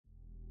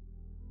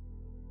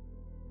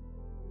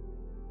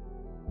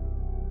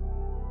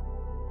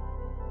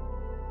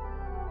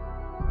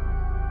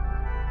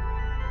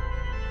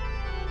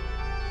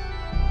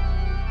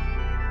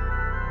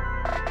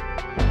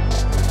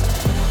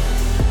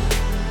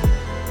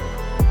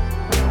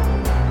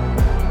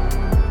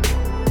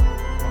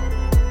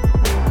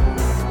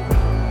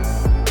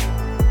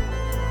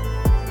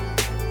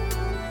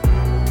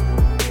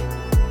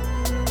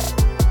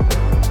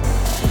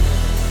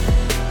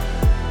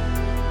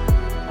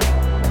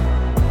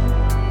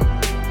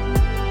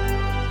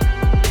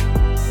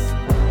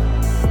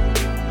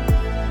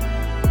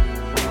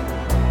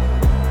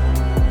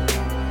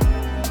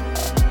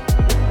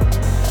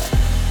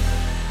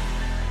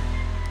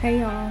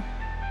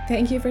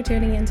Thank you for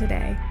tuning in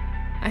today.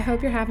 I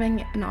hope you're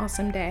having an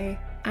awesome day.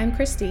 I'm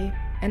Cristy,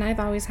 and I've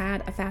always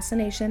had a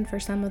fascination for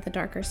some of the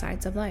darker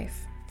sides of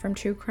life, from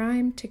true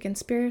crime to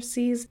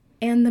conspiracies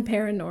and the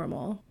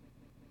paranormal.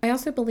 I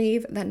also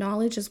believe that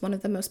knowledge is one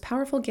of the most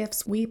powerful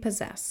gifts we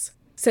possess.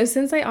 So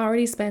since I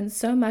already spend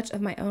so much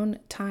of my own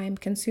time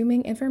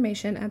consuming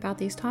information about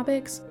these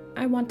topics,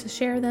 I want to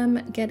share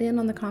them, get in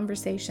on the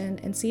conversation,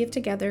 and see if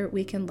together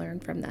we can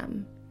learn from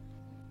them.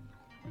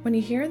 When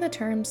you hear the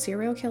term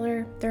serial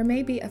killer, there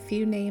may be a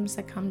few names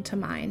that come to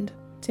mind.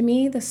 To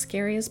me, the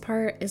scariest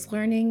part is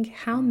learning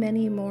how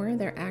many more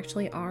there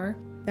actually are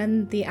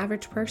than the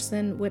average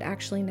person would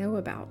actually know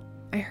about.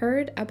 I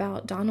heard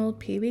about Donald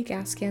Pee Wee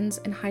Gaskins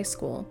in high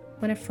school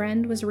when a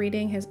friend was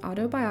reading his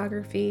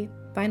autobiography,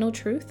 Final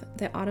Truth,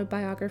 the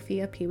Autobiography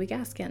of Pee Wee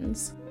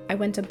Gaskins. I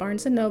went to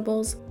Barnes &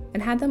 Noble's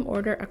and had them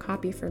order a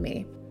copy for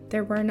me.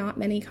 There were not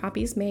many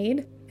copies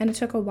made, and it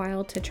took a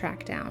while to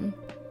track down.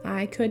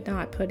 I could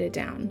not put it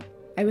down.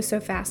 I was so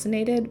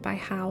fascinated by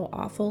how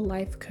awful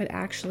life could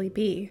actually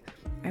be.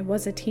 I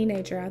was a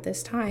teenager at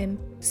this time,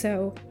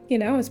 so,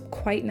 I was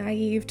quite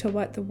naive to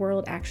what the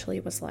world actually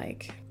was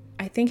like.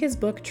 I think his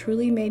book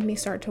truly made me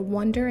start to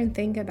wonder and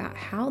think about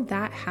how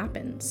that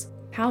happens.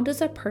 How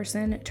does a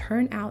person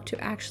turn out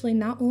to actually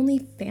not only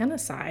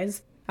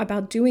fantasize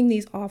about doing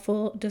these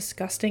awful,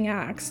 disgusting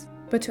acts,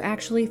 but to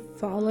actually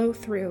follow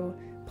through,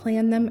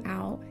 plan them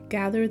out,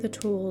 gather the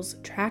tools,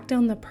 track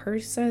down the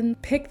person,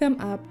 pick them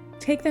up,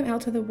 take them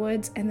out to the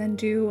woods, and then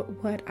do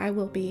what I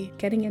will be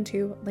getting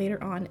into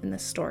later on in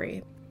this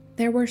story.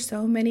 There were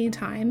so many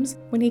times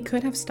when he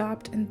could have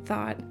stopped and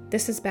thought,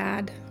 this is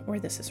bad, or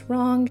this is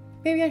wrong,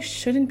 maybe I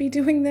shouldn't be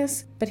doing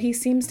this, but he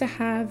seems to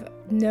have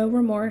no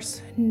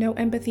remorse, no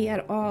empathy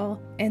at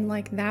all, and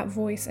that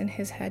voice in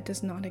his head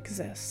does not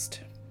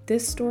exist.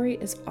 This story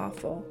is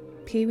awful.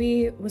 Pee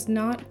Wee was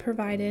not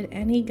provided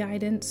any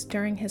guidance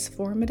during his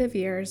formative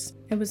years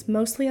and was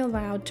mostly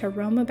allowed to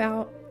roam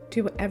about,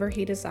 do whatever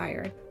he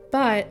desired.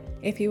 But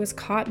if he was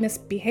caught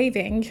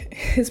misbehaving,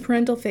 his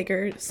parental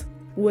figures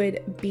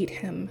would beat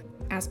him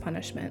as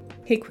punishment.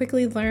 He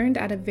quickly learned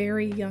at a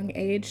very young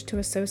age to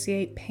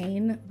associate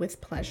pain with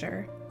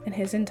pleasure, and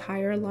his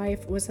entire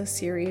life was a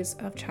series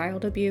of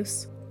child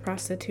abuse,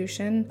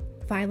 prostitution,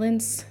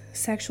 violence,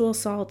 sexual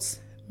assaults,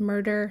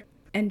 murder,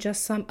 and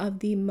just some of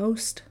the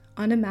most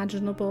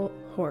unimaginable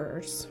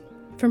horrors.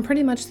 From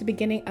pretty much the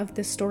beginning of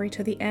this story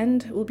to the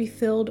end will be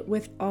filled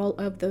with all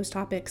of those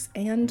topics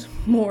and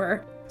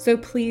more, so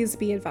please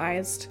be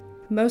advised.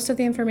 Most of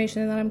the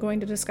information that I'm going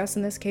to discuss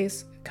in this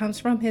case comes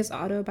from his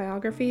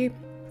autobiography.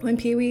 When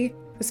Pee Wee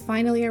was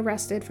finally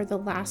arrested for the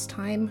last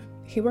time,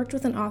 he worked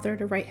with an author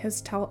to write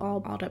his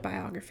tell-all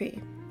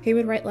autobiography. He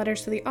would write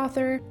letters to the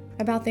author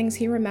about things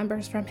he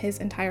remembers from his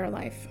entire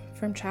life,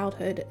 from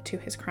childhood to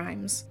his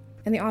crimes,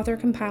 and the author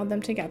compiled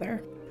them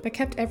together, but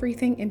kept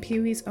everything in Pee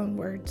Wee's own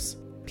words.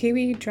 Pee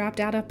Wee dropped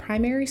out of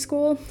primary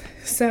school,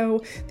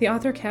 so the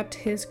author kept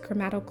his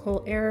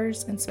grammatical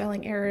errors and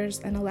spelling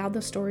errors and allowed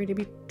the story to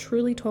be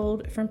truly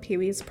told from Pee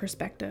Wee's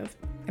perspective.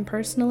 And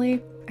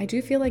personally, I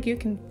do feel like you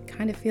can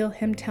kind of feel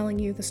him telling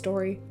you the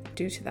story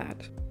due to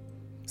that.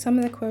 Some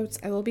of the quotes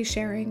I will be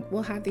sharing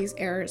will have these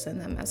errors in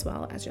them as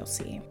well, as you'll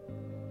see.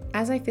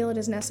 As I feel it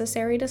is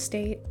necessary to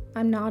state,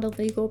 I'm not a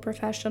legal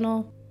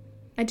professional.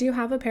 I do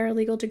have a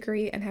paralegal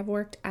degree and have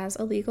worked as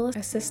a legal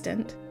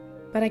assistant,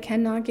 but I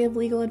cannot give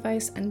legal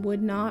advice and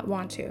would not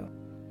want to.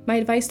 My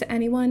advice to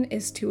anyone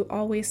is to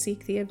always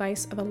seek the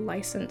advice of a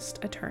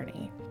licensed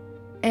attorney.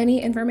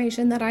 Any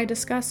information that I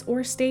discuss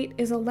or state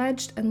is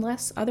alleged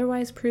unless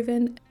otherwise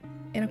proven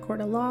in a court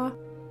of law.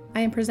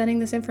 I am presenting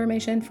this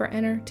information for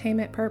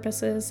entertainment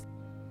purposes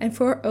and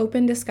for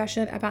open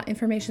discussion about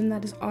information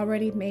that is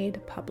already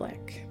made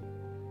public.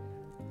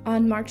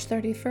 On March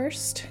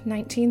 31st,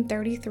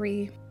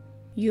 1933,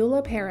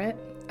 Eula Parrott,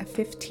 a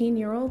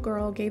 15-year-old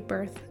girl, gave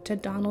birth to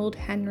Donald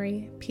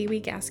Henry Pee Wee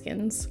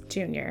Gaskins,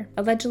 Jr.,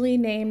 allegedly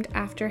named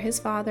after his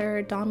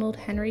father, Donald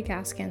Henry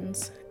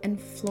Gaskins, in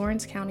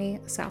Florence County,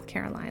 South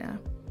Carolina.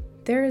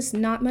 There is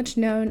not much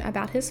known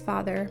about his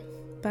father,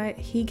 but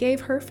he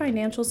gave her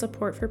financial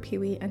support for Pee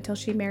Wee until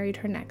she married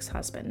her next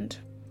husband.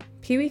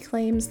 Pee Wee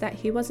claims that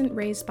he wasn't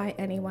raised by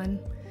anyone.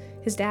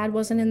 His dad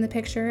wasn't in the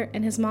picture,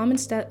 and his mom and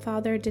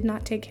stepfather did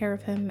not take care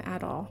of him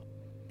at all.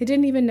 He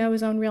didn't even know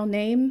his own real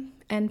name,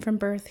 and from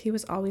birth he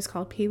was always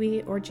called Pee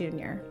Wee or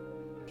Junior.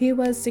 He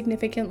was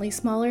significantly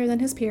smaller than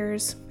his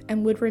peers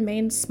and would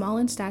remain small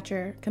in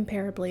stature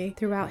comparably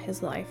throughout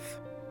his life.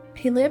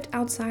 He lived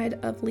outside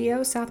of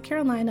Leo, South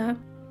Carolina,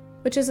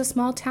 which is a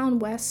small town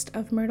west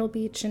of Myrtle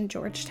Beach and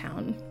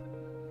Georgetown.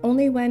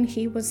 Only when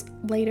he was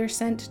later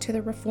sent to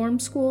the reform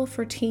school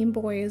for teen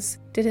boys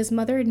did his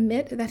mother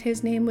admit that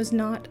his name was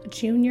not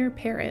Junior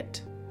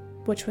Parrott,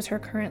 which was her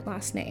current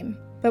last name,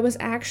 but was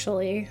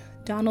actually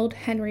Donald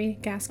Henry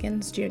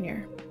Gaskins,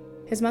 Jr.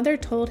 His mother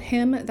told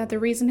him that the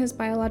reason his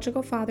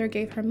biological father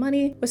gave her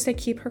money was to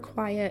keep her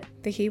quiet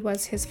that he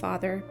was his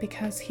father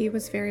because he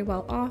was very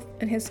well off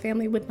and his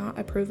family would not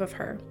approve of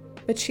her.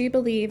 But she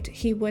believed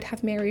he would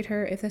have married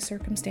her if the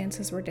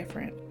circumstances were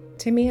different.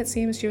 To me, it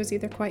seems she was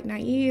either quite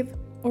naive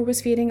or was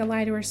feeding a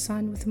lie to her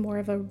son with more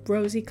of a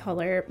rosy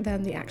color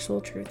than the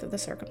actual truth of the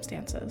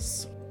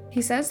circumstances.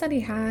 He says that he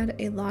had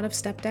a lot of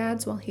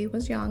stepdads while he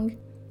was young,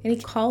 and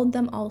he called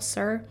them all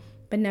sir,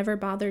 but never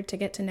bothered to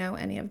get to know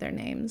any of their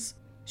names.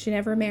 She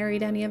never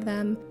married any of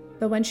them,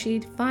 but when she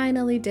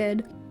finally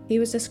did, he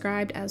was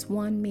described as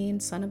one mean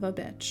son of a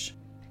bitch.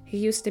 He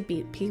used to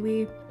beat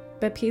Pee-wee,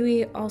 but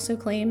Pee-wee also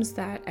claims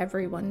that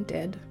everyone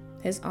did.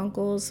 His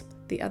uncles,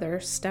 the other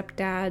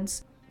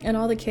stepdads, and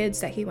all the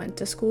kids that he went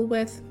to school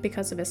with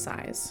because of his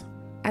size.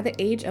 At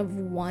the age of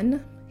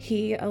 1,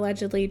 he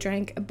allegedly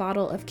drank a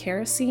bottle of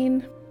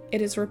kerosene. It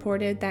is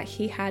reported that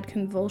he had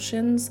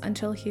convulsions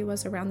until he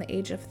was around the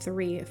age of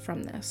 3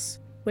 from this,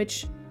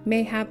 which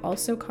may have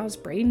also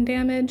caused brain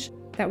damage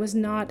that was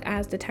not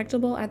as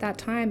detectable at that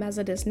time as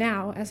it is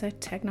now, as the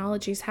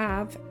technologies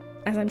have,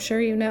 as I'm sure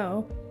you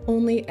know,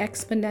 only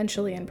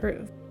exponentially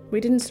improved.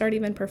 We didn't start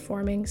even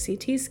performing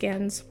CT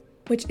scans,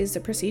 which is the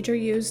procedure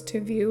used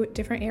to view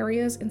different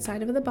areas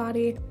inside of the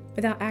body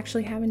without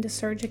actually having to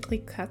surgically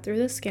cut through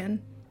the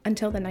skin,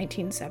 until the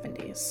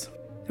 1970s.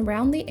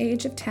 Around the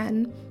age of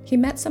 10, he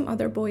met some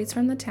other boys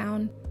from the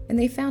town, and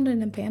they found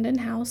an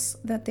abandoned house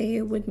that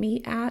they would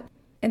meet at,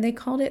 and they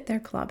called it their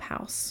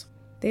clubhouse.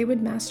 They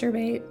would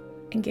masturbate,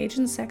 engage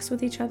in sex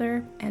with each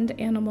other and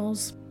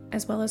animals,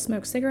 as well as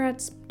smoke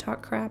cigarettes,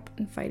 talk crap,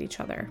 and fight each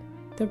other.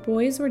 The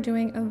boys were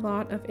doing a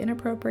lot of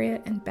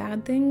inappropriate and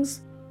bad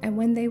things, and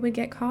when they would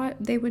get caught,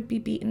 they would be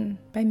beaten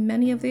by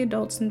many of the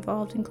adults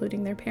involved,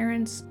 including their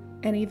parents,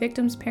 any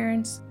victims'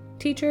 parents,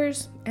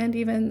 teachers, and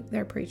even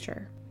their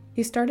preacher.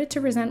 He started to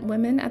resent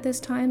women at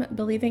this time,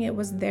 believing it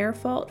was their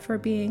fault for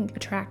being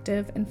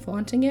attractive and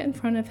flaunting it in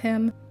front of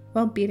him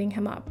while beating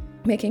him up,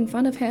 making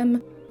fun of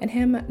him, and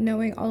him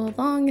knowing all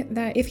along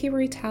that if he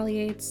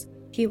retaliates,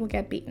 he will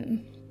get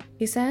beaten.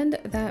 He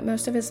said that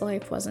most of his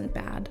life wasn't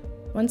bad.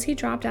 Once he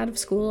dropped out of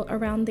school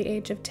around the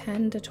age of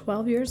 10 to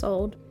 12 years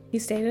old, he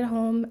stayed at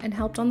home and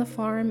helped on the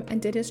farm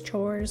and did his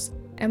chores,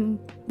 and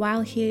while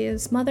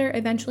his mother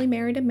eventually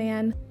married a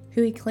man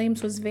who he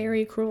claims was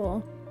very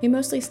cruel, he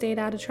mostly stayed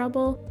out of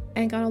trouble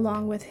and got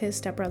along with his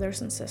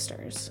stepbrothers and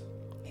sisters.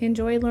 He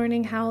enjoyed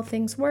learning how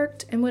things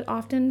worked and would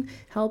often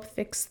help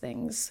fix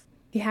things.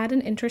 He had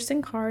an interest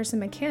in cars and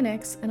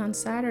mechanics, and on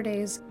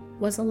Saturdays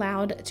was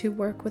allowed to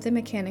work with a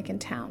mechanic in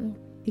town.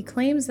 He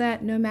claims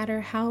that no matter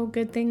how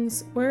good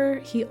things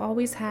were, he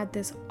always had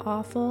this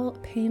awful,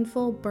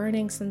 painful,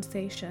 burning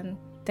sensation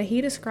that he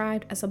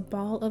described as a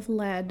ball of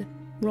lead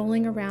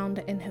rolling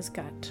around in his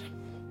gut.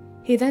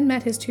 He then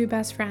met his 2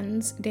 best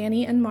friends,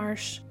 Danny and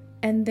Marsh,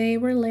 and they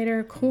were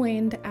later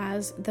coined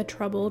as the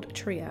Troubled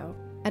Trio.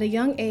 At a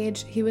young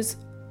age, he was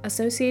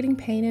associating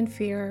pain and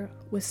fear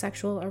with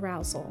sexual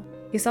arousal.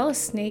 He saw a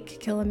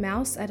snake kill a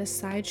mouse at a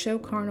sideshow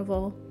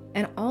carnival,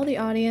 and all the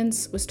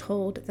audience was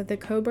told that the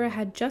cobra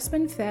had just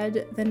been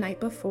fed the night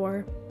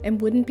before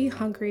and wouldn't be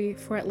hungry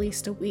for at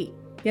least a week,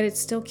 yet it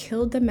still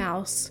killed the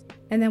mouse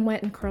and then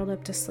went and curled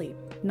up to sleep,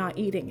 not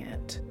eating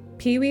it.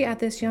 Pee-wee at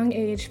this young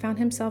age found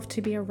himself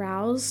to be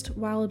aroused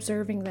while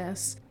observing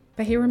this,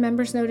 but he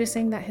remembers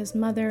noticing that his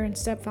mother and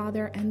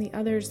stepfather and the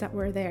others that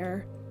were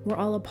there were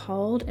all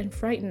appalled and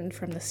frightened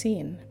from the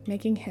scene,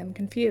 making him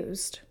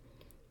confused.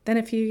 Then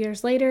a few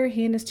years later,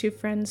 he and his 2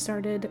 friends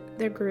started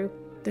their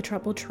group, the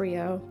Troubled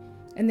Trio,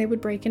 and they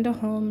would break into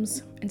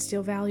homes and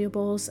steal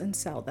valuables and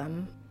sell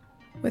them.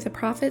 With the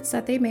profits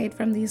that they made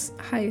from these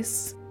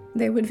heists,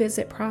 they would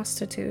visit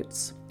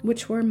prostitutes,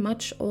 which were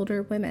much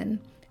older women,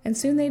 and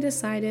soon they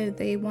decided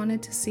they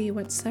wanted to see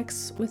what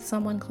sex with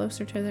someone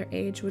closer to their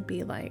age would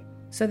be like.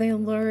 So they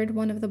lured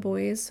one of the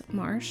boys,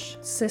 Marsh,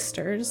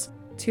 sisters,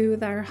 to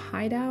their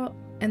hideout,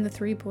 and the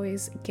 3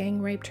 boys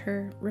gang raped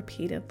her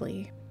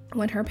repeatedly.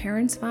 When her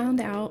parents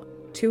found out,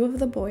 2 of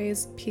the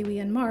boys, Pee-wee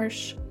and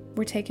Marsh,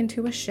 were taken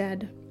to a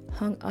shed,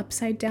 hung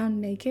upside down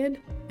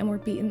naked, and were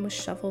beaten with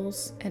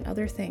shovels and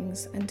other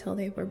things until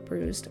they were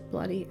bruised,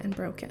 bloody, and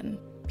broken.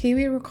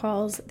 Pee-wee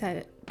recalls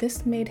that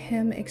this made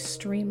him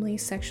extremely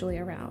sexually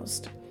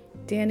aroused.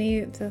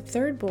 Danny, the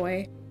 3rd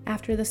boy,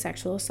 after the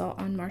sexual assault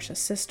on Marsh's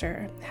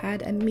sister,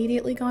 had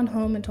immediately gone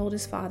home and told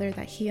his father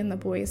that he and the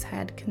boys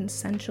had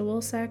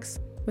consensual sex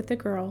with the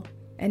girl,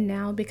 and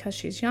now because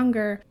she's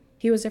younger,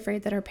 he was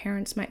afraid that her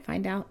parents might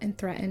find out and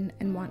threaten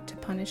and want to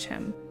punish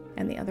him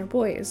and the other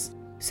boys.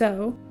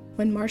 So,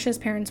 when Marsh's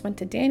parents went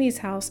to Danny's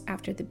house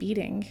after the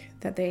beating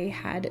that they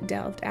had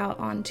delved out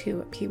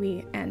onto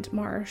Pee-wee and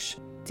Marsh,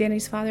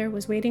 Danny's father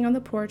was waiting on the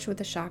porch with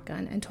a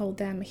shotgun and told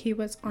them he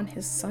was on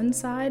his son's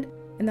side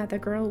and that the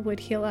girl would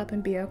heal up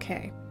and be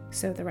okay,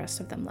 so the rest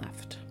of them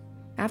left.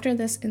 After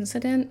this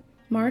incident,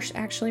 Marsh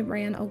actually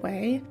ran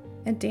away,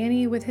 and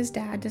Danny with his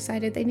dad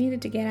decided they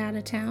needed to get out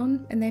of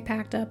town, and they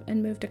packed up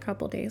and moved a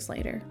couple days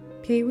later.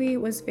 Pee-wee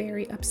was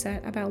very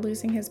upset about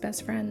losing his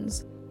best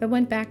friends, but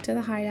went back to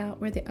the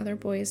hideout where the other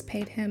boys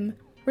paid him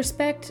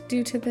respect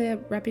due to the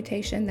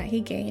reputation that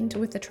he gained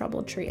with the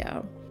Troubled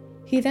Trio.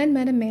 He then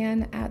met a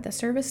man at the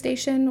service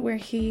station where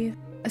he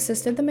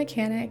assisted the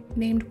mechanic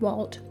named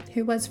Walt,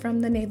 who was from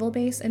the naval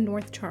base in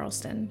North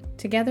Charleston.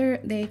 Together,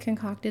 they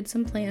concocted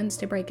some plans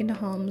to break into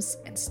homes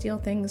and steal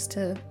things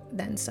to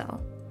then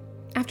sell.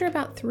 After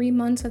about 3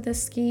 months of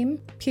this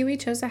scheme, Pee-wee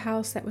chose a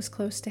house that was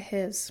close to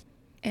his,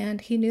 and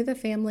he knew the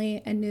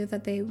family and knew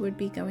that they would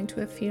be going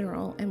to a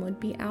funeral and would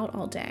be out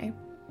all day.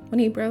 When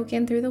he broke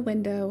in through the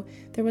window,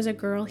 there was a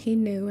girl he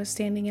knew was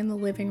standing in the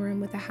living room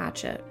with a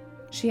hatchet.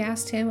 She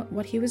asked him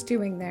what he was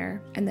doing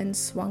there and then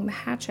swung the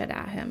hatchet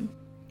at him.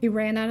 He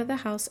ran out of the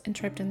house and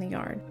tripped in the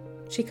yard.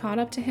 She caught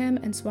up to him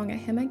and swung at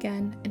him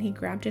again, and he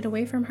grabbed it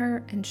away from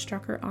her and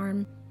struck her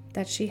arm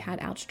that she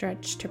had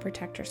outstretched to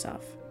protect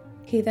herself.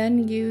 He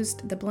then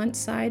used the blunt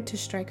side to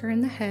strike her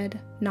in the head,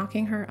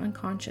 knocking her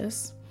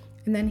unconscious,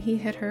 and then he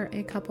hit her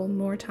a couple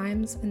more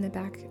times in the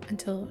back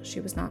until she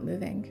was not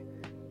moving.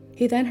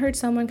 He then heard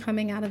someone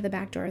coming out of the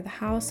back door of the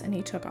house, and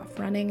he took off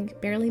running,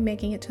 barely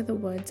making it to the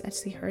woods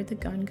as he heard the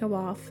gun go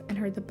off and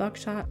heard the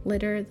buckshot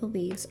litter the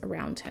leaves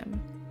around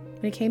him.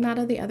 When he came out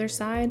of the other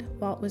side,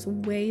 Walt was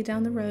way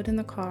down the road in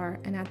the car,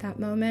 and at that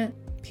moment,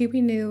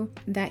 Pee-wee knew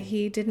that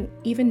he didn't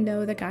even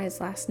know the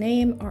guy's last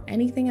name or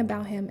anything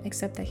about him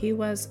except that he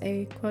was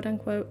a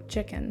quote-unquote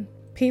chicken.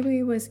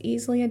 Pee-wee was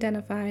easily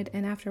identified,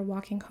 and after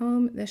walking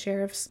home, the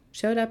sheriffs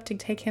showed up to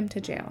take him to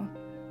jail.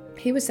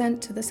 He was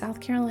sent to the South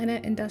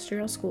Carolina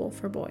Industrial School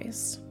for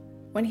Boys.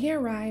 When he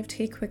arrived,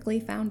 he quickly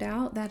found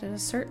out that at a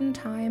certain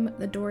time,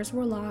 the doors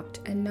were locked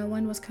and no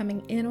one was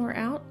coming in or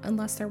out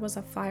unless there was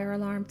a fire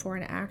alarm for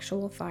an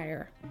actual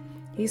fire.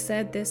 He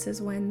said this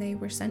is when they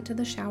were sent to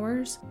the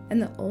showers,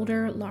 and the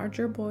older,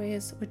 larger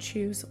boys would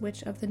choose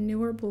which of the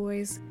newer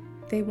boys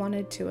they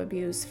wanted to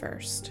abuse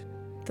first.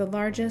 The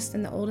largest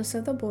and the oldest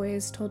of the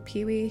boys told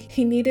Pee-wee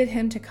he needed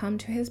him to come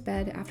to his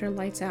bed after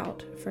lights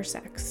out for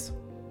sex.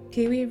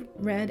 Pee-wee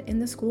read in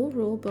the school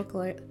rule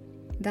booklet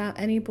that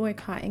any boy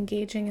caught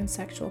engaging in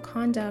sexual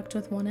conduct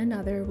with one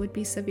another would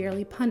be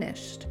severely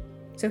punished.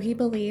 So he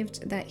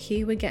believed that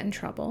he would get in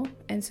trouble,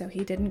 and so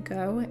he didn't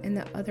go, and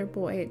the other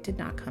boy did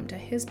not come to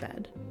his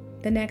bed.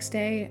 The next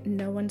day,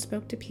 no one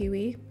spoke to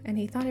Pee-wee, and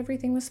he thought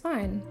everything was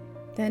fine.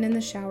 Then in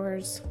the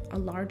showers, a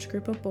large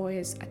group of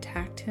boys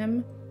attacked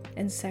him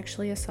and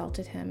sexually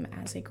assaulted him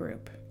as a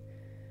group.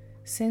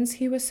 Since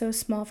he was so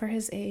small for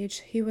his age,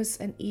 he was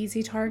an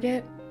easy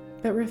target,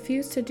 but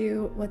refused to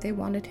do what they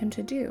wanted him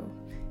to do,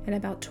 and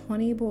about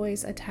 20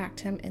 boys attacked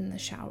him in the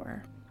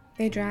shower.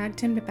 They dragged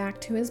him back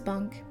to his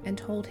bunk and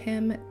told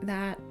him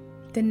that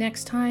the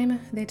next time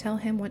they tell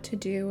him what to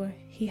do,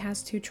 he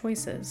has two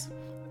choices: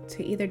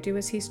 to either do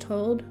as he's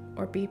told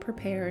or be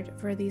prepared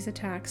for these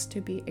attacks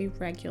to be a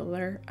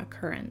regular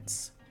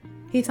occurrence.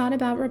 He thought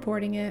about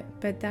reporting it,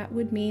 but that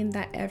would mean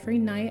that every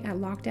night at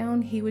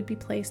lockdown he would be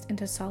placed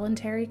into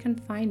solitary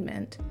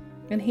confinement,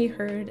 and he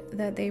heard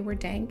that they were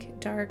dank,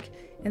 dark,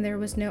 and there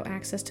was no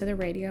access to the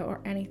radio or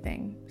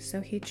anything, so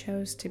he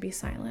chose to be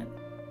silent.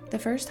 The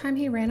first time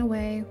he ran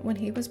away, when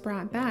he was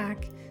brought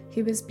back,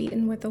 he was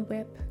beaten with a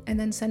whip and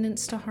then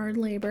sentenced to hard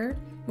labor,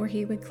 where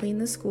he would clean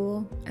the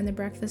school and the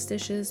breakfast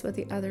dishes with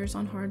the others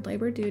on hard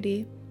labor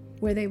duty,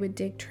 where they would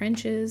dig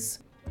trenches.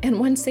 And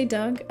once they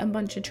dug a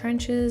bunch of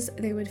trenches,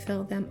 they would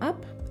fill them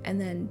up and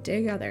then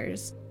dig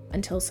others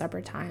until supper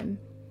time,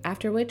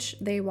 after which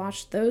they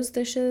washed those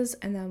dishes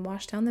and then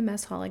washed down the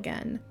mess hall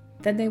again.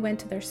 Then they went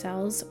to their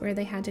cells, where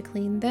they had to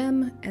clean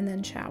them and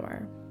then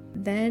shower.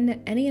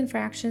 Then any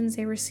infractions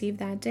they received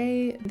that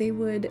day, they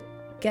would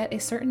get a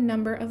certain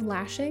number of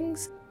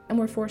lashings and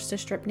were forced to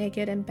strip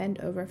naked and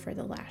bend over for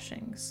the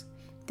lashings.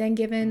 Then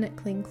given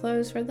clean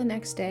clothes for the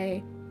next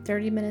day,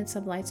 30 minutes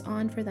of lights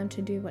on for them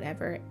to do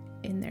whatever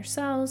in their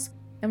cells,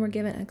 and were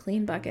given a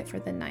clean bucket for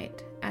the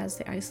night, as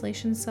the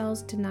isolation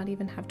cells did not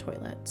even have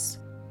toilets.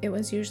 It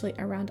was usually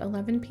around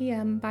 11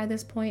 p.m. by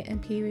this point,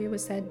 and Pee-wee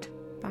was said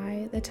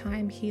by the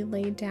time he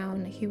laid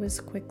down, he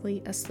was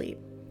quickly asleep.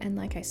 And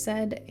like I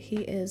said, he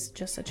is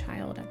just a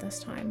child at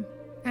this time.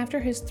 After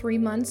his 3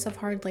 months of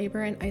hard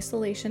labor and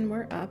isolation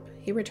were up,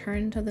 he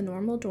returned to the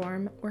normal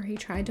dorm, where he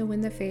tried to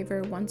win the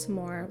favor once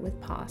more with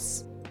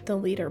Poss, the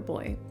leader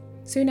boy.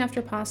 Soon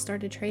after, Poss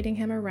started trading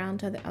him around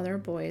to the other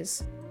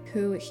boys,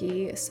 who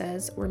he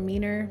says were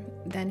meaner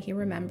than he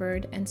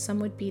remembered, and some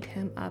would beat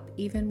him up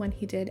even when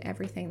he did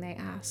everything they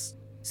asked.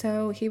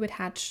 So he would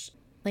hatch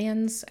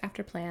plans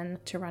after plan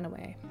to run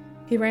away.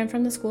 He ran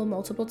from the school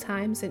multiple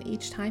times, and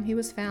each time he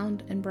was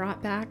found and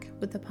brought back,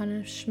 with the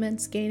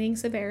punishments gaining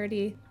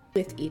severity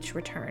with each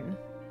return,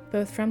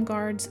 both from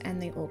guards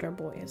and the older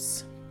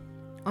boys.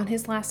 On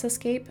his last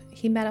escape,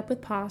 he met up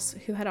with Poss,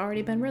 who had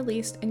already been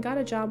released, and got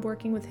a job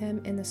working with him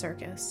in the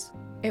circus.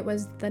 It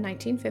was the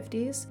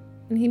 1950s,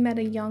 and he met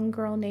a young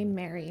girl named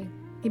Mary.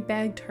 He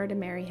begged her to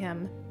marry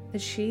him,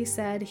 but she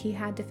said he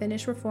had to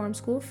finish reform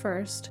school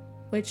first,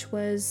 which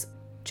was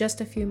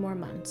just a few more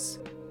months.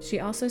 She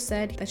also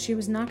said that she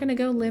was not going to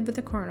go live with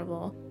the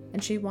carnival,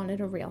 and she wanted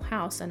a real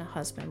house and a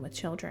husband with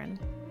children.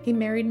 He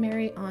married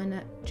Mary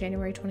on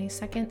January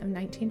 22nd of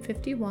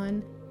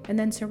 1951, and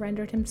then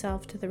surrendered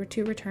himself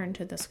to return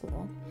to the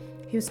school.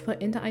 He was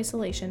put into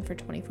isolation for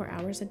 24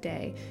 hours a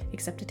day,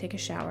 except to take a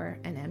shower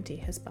and empty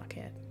his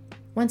bucket.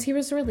 Once he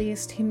was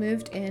released, he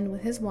moved in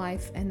with his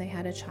wife and they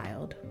had a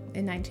child.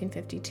 In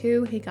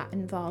 1952, he got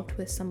involved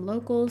with some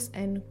locals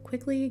and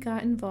quickly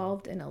got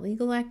involved in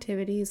illegal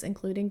activities,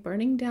 including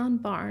burning down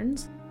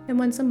barns. And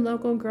when some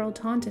local girl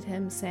taunted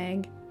him,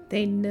 saying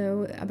they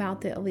know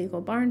about the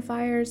illegal barn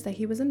fires that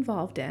he was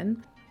involved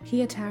in,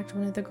 he attacked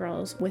one of the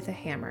girls with a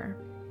hammer.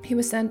 He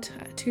was sent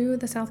to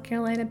the South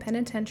Carolina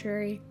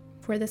Penitentiary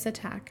for this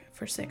attack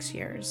for 6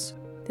 years.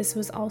 This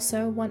was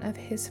also one of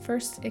his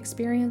first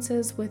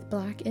experiences with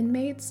Black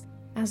inmates,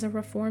 as a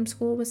reform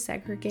school was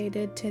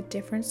segregated to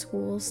different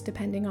schools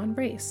depending on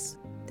race.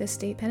 The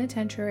state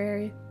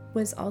penitentiary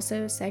was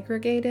also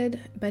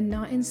segregated, but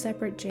not in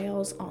separate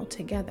jails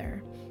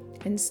altogether.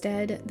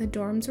 Instead, the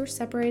dorms were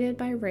separated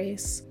by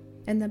race,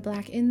 and the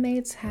Black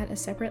inmates had a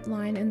separate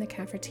line in the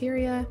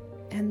cafeteria,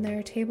 and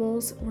their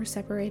tables were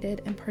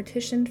separated and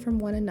partitioned from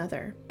one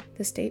another.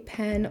 The state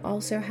pen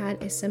also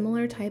had a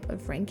similar type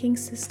of ranking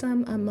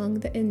system among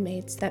the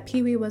inmates that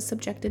Pee-wee was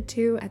subjected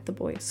to at the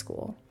boys'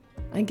 school.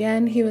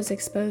 Again, he was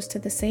exposed to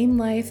the same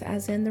life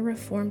as in the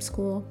reform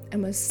school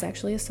and was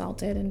sexually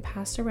assaulted and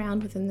passed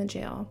around within the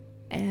jail,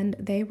 and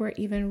they were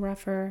even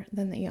rougher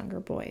than the younger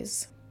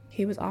boys.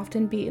 He was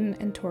often beaten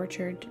and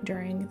tortured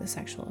during the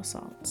sexual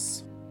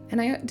assaults.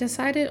 And I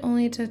decided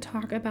only to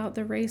talk about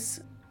the race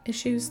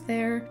issues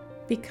there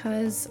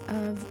because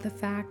of the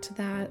fact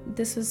that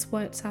this is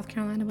what South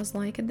Carolina was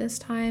like at this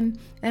time,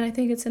 and I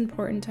think it's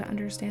important to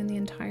understand the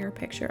entire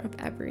picture of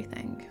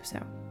everything.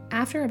 So,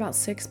 after about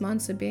 6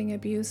 months of being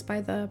abused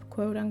by the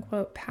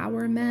quote-unquote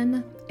power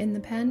men in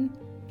the pen,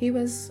 he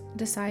was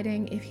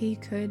deciding if he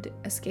could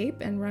escape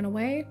and run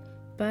away,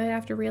 but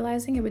after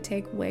realizing it would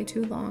take way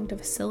too long to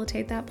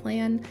facilitate that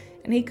plan,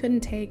 and he couldn't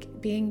take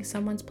being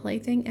someone's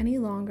plaything any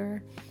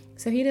longer,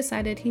 so he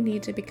decided he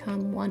needed to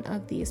become one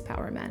of these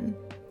power men.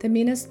 The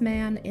meanest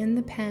man in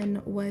the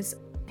pen was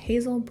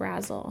Hazel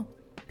Brazel.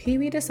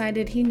 Pee-wee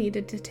decided he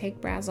needed to take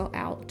Brazel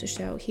out to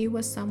show he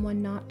was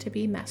someone not to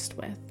be messed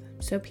with.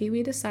 So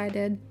Pee-wee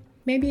decided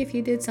maybe if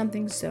he did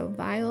something so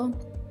vile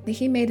that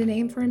he made a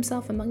name for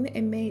himself among the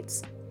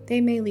inmates, they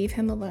may leave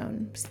him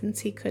alone since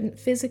he couldn't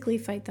physically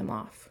fight them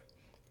off.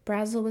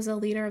 Brazel was a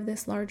leader of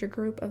this larger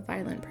group of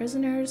violent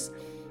prisoners,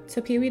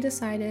 so Pee-wee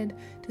decided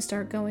to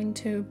start going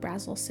to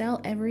Brazel's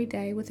cell every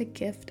day with a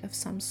gift of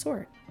some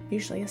sort,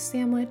 usually a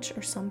sandwich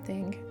or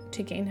something,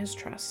 to gain his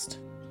trust.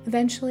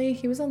 Eventually,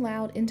 he was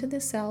allowed into the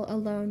cell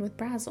alone with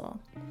Brazel.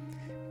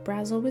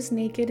 Brazel was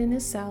naked in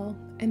his cell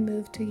and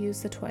moved to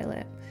use the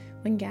toilet.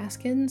 When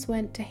Gaskins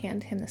went to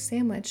hand him the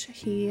sandwich,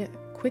 he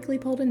quickly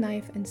pulled a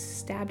knife and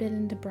stabbed it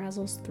into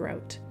Brazel's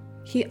throat.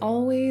 He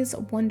always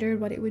wondered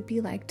what it would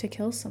be like to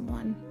kill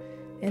someone,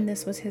 and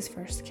this was his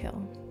first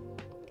kill.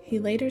 He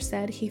later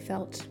said he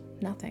felt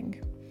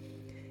nothing.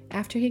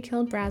 After he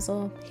killed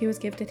Brazel, he was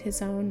gifted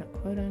his own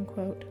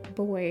quote-unquote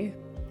boy,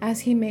 as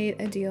he made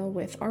a deal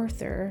with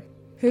Arthur,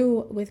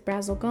 who, with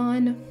Brazel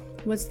gone,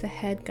 was the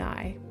head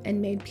guy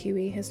and made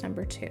Pee-wee his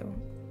number 2.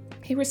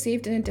 He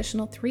received an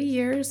additional 3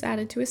 years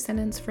added to his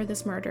sentence for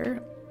this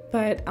murder,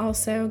 but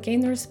also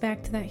gained the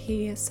respect that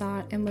he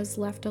sought and was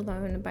left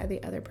alone by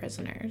the other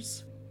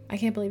prisoners. I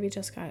can't believe he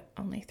just got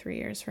only 3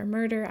 years for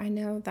murder. I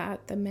know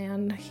that the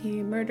man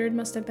he murdered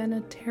must have been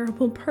a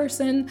terrible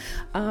person,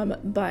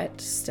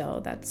 but still,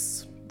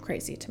 that's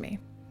crazy to me.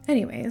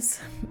 Anyways,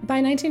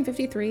 by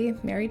 1953,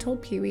 Mary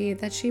told Pee-wee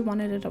that she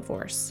wanted a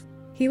divorce.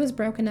 He was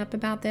broken up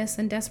about this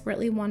and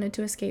desperately wanted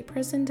to escape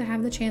prison to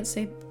have the chance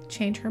to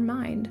change her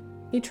mind.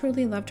 He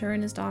truly loved her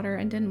and his daughter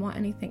and didn't want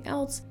anything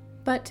else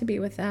but to be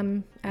with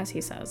them, as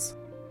he says.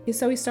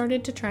 So he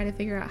started to try to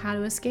figure out how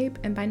to escape,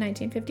 and by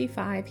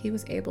 1955, he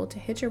was able to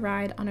hitch a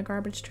ride on a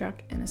garbage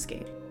truck and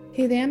escape.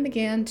 He then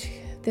began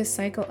this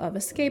cycle of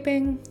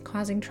escaping,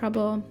 causing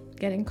trouble,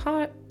 getting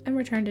caught, and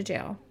returned to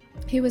jail.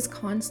 He was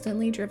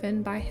constantly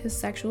driven by his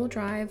sexual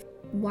drive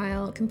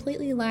while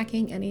completely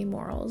lacking any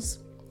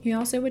morals. He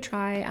also would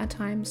try at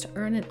times to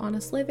earn an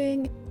honest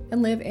living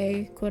and live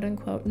a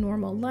quote-unquote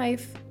normal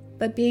life,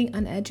 but being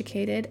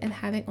uneducated and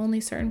having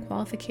only certain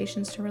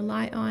qualifications to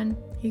rely on,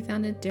 he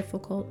found it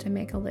difficult to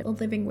make a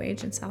living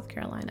wage in South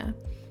Carolina.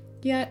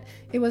 Yet,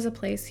 it was a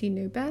place he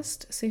knew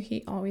best, so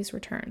he always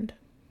returned.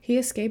 He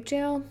escaped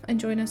jail and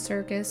joined a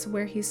circus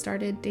where he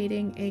started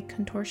dating a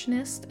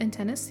contortionist in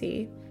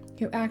Tennessee,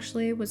 who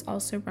actually was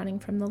also running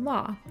from the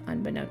law,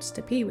 unbeknownst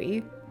to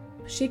Pee-wee.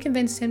 She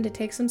convinced him to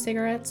take some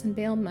cigarettes and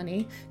bail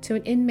money to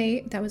an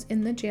inmate that was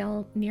in the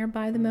jail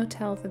nearby the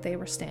motel that they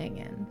were staying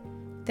in.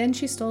 Then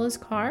she stole his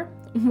car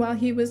while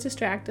he was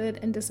distracted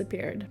and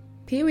disappeared.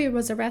 Pee-wee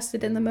was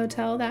arrested in the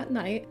motel that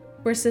night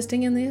for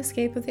assisting in the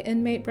escape of the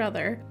inmate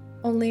brother,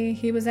 only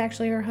he was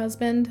actually her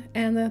husband,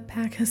 and the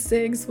pack of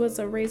cigs was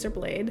a razor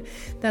blade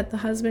that the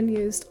husband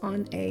used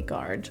on a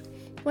guard.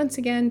 Once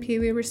again,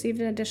 Pee-wee received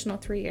an additional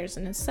 3 years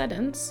in his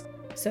sentence,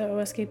 so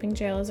escaping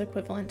jail is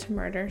equivalent to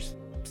murder,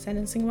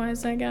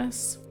 sentencing-wise, I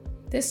guess.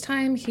 This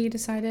time, he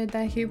decided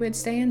that he would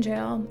stay in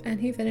jail, and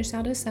he finished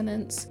out his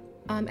sentence,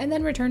 and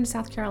then returned to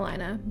South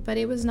Carolina, but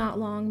it was not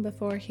long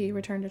before he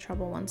returned to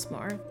trouble once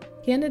more.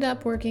 He ended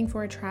up working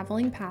for a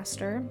traveling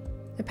pastor.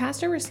 The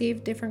pastor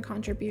received different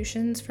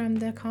contributions from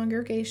the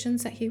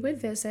congregations that he would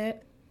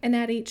visit, and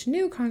at each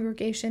new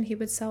congregation he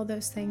would sell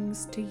those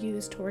things to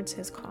use towards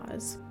his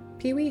cause.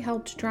 Pee-wee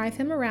helped drive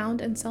him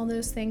around and sell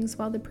those things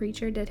while the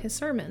preacher did his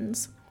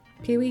sermons.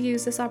 Pee-wee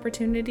used this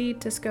opportunity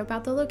to scope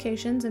out the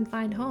locations and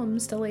find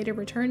homes to later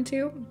return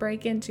to,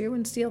 break into,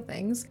 and steal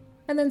things,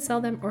 and then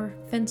sell them or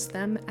fence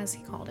them, as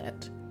he called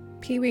it.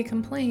 Pee-wee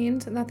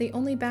complained that the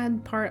only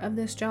bad part of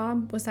this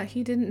job was that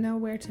he didn't know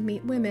where to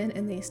meet women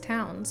in these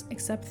towns,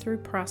 except through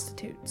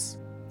prostitutes,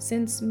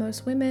 since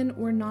most women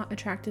were not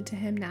attracted to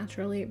him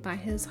naturally by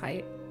his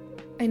height.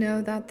 I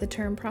know that the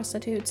term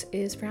prostitutes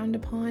is frowned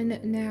upon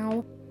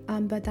now,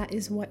 but that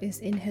is what is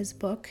in his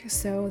book,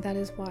 so that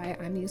is why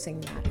I'm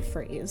using that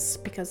phrase,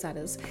 because that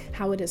is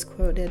how it is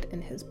quoted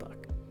in his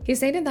book. He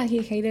stated that he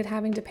hated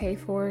having to pay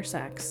for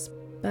sex,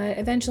 but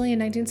eventually in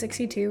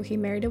 1962 he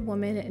married a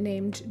woman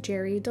named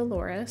Jerry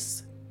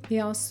Dolores. He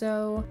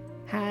also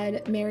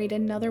had married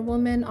another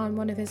woman on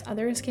one of his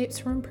other escapes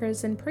from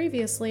prison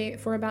previously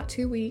for about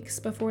 2 weeks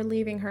before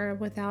leaving her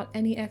without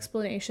any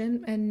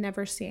explanation and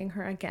never seeing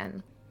her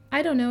again.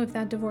 I don't know if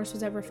that divorce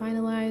was ever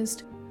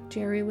finalized.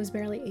 Jerry was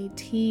barely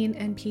 18,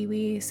 and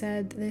Pee-wee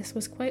said this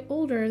was quite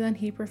older than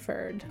he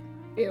preferred.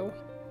 Ew.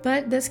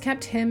 But this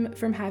kept him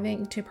from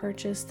having to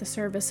purchase the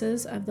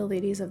services of the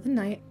ladies of the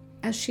night,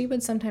 as she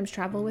would sometimes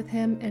travel with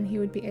him and he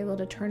would be able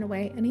to turn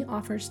away any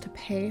offers to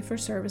pay for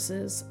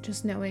services,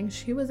 just knowing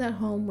she was at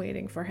home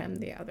waiting for him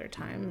the other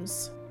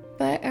times.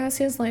 But as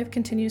his life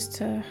continues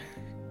to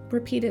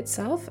repeat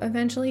itself,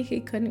 eventually he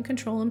couldn't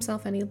control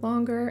himself any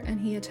longer and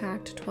he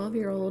attacked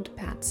 12-year-old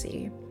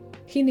Patsy.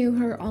 He knew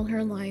her all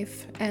her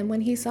life, and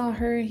when he saw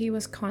her, he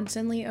was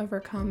constantly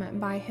overcome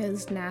by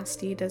his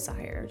nasty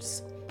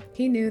desires.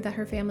 He knew that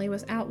her family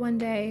was out one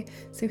day,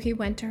 so he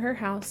went to her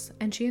house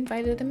and she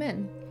invited him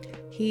in.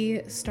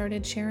 He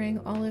started sharing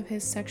all of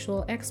his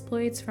sexual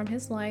exploits from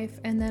his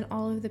life and then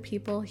all of the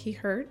people he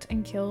hurt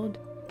and killed,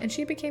 and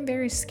she became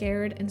very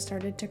scared and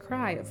started to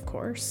cry, of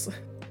course.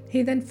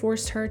 He then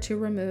forced her to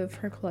remove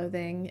her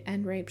clothing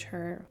and raped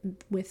her,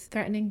 with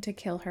threatening to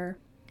kill her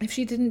if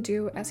she didn't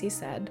do as he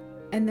said,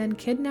 and then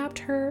kidnapped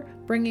her,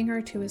 bringing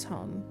her to his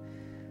home.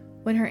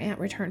 When her aunt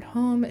returned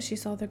home, she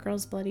saw the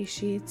girl's bloody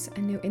sheets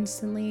and knew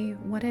instantly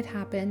what had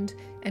happened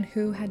and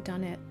who had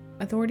done it.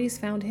 Authorities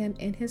found him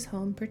in his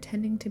home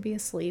pretending to be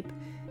asleep,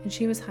 and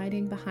she was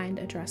hiding behind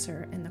a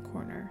dresser in the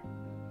corner.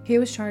 He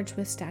was charged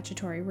with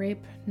statutory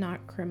rape,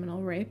 not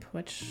criminal rape,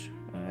 which,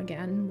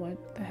 again,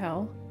 what the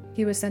hell?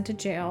 He was sent to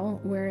jail,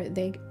 where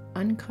they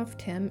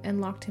uncuffed him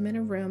and locked him in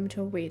a room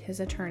to await his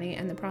attorney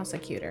and the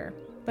prosecutor.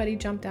 But he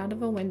jumped out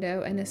of a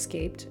window and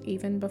escaped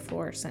even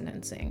before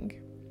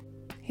sentencing.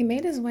 He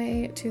made his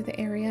way to the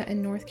area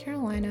in North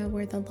Carolina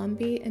where the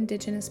Lumbee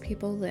indigenous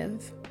people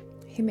live.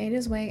 He made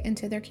his way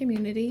into their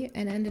community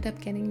and ended up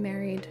getting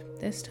married,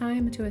 this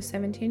time to a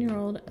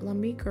 17-year-old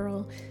Lumbee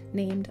girl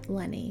named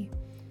Lenny.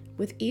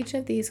 With each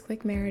of these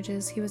quick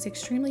marriages, he was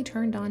extremely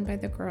turned on by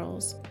the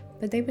girls,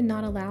 but they would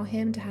not allow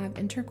him to have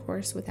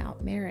intercourse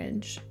without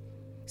marriage.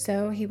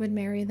 So he would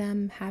marry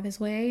them, have his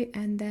way,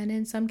 and then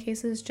in some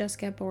cases just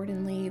get bored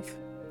and leave.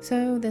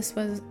 So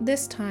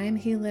this time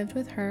he lived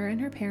with her and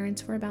her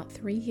parents for about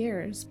 3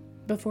 years,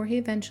 before he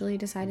eventually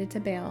decided to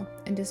bail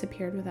and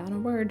disappeared without a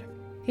word.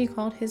 He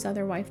called his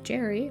other wife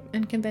Jerry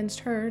and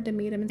convinced her to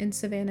meet him in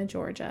Savannah,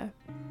 Georgia.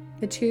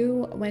 The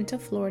two went to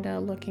Florida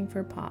looking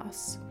for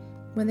Poss.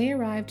 When they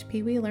arrived,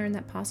 Pee-wee learned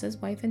that Poss's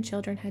wife and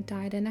children had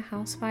died in a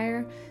house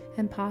fire,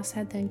 and Poss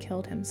had then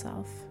killed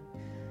himself.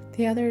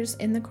 The others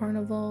in the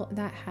carnival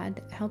that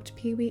had helped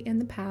Pee-wee in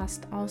the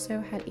past also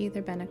had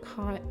either been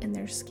caught in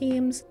their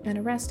schemes and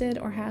arrested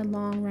or had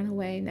long run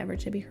away, never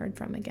to be heard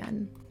from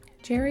again.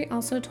 Jerry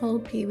also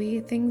told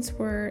Pee-wee things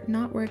were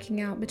not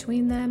working out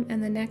between them,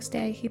 and the next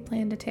day he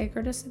planned to take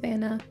her to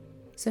Savannah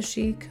so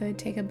she could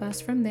take a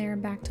bus from there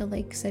back to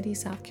Lake City,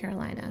 South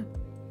Carolina.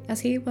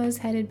 As he was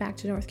headed back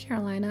to North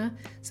Carolina,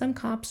 some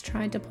cops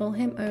tried to pull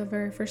him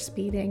over for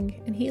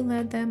speeding, and he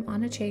led them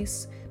on a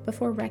chase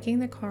before wrecking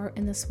the car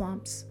in the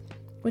swamps,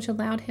 which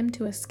allowed him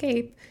to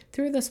escape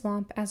through the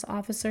swamp as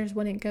officers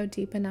wouldn't go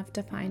deep enough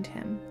to find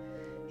him.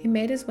 He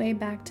made his way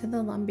back to the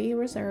Lumbee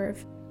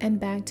Reserve and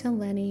back to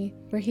Lenny,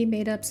 where he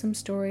made up some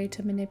story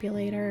to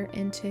manipulate her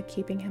into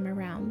keeping him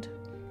around.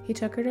 He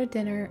took her to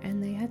dinner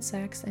and they had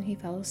sex and he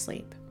fell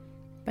asleep.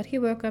 But he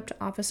woke up to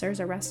officers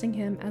arresting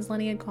him as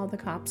Lenny had called the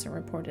cops and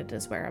reported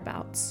his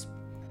whereabouts.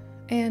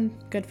 And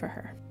good for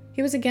her.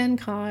 He was again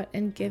caught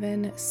and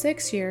given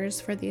 6 years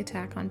for the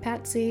attack on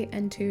Patsy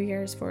and 2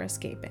 years for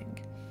escaping.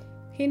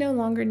 He no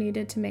longer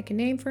needed to make a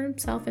name for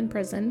himself in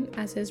prison,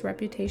 as his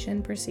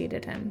reputation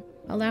preceded him,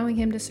 allowing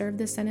him to serve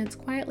this sentence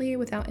quietly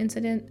without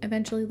incident,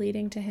 eventually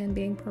leading to him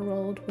being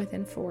paroled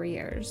within 4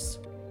 years.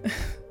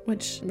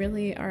 Which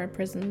really, our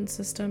prison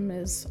system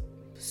is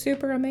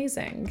super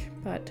amazing.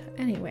 But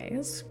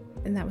anyways,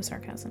 and that was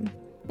sarcasm.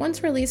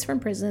 Once released from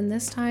prison,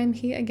 this time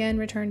he again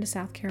returned to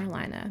South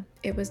Carolina.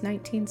 It was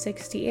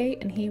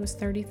 1968 and he was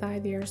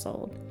 35 years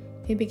old.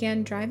 He He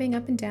began driving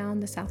up and down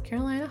the South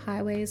Carolina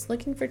highways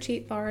looking for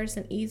cheap bars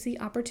and easy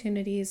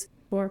opportunities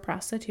for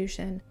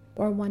prostitution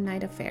or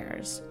one-night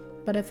affairs.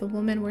 But if a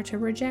woman were to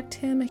reject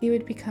him, he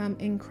would become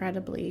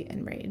incredibly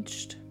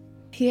enraged.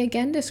 He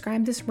again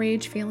described this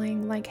rage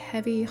feeling like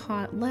heavy,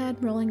 hot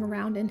lead rolling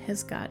around in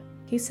his gut.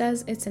 He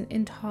says it's an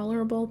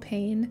intolerable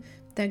pain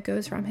that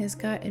goes from his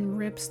gut and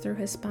rips through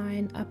his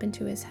spine up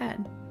into his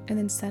head, and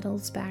then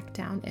settles back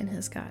down in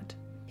his gut.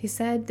 He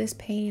said this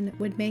pain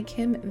would make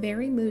him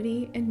very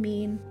moody and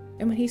mean,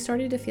 and when he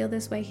started to feel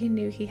this way, he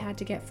knew he had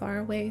to get far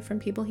away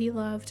from people he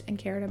loved and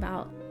cared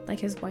about,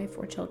 like his wife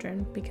or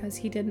children, because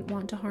he didn't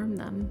want to harm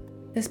them.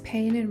 This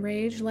pain and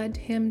rage led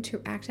him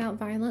to act out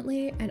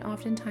violently, and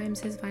oftentimes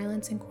his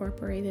violence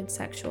incorporated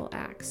sexual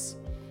acts.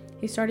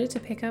 He started to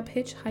pick up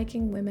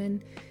hitchhiking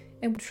women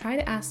and would try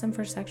to ask them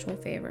for sexual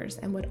favors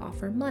and would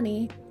offer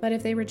money, but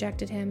if they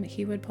rejected him,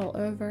 he would pull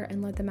over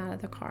and let them out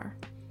of the car.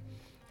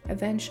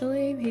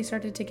 Eventually, he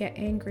started to get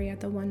angry at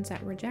the ones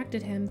that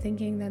rejected him,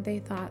 thinking that they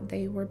thought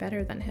they were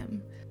better than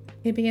him.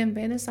 He began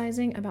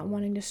fantasizing about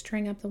wanting to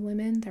string up the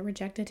women that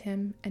rejected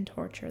him and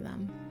torture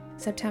them.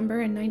 September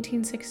in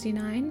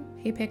 1969,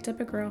 he picked up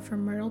a girl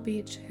from Myrtle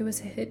Beach who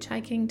was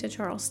hitchhiking to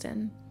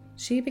Charleston.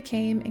 She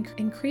became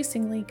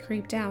increasingly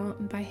creeped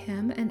out by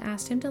him and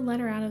asked him to let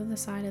her out of the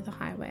side of the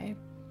highway.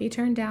 He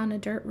turned down a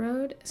dirt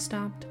road,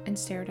 stopped, and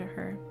stared at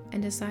her,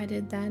 and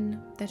decided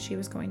then that she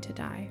was going to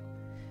die.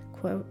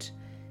 Quote,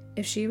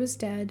 "If she was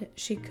dead,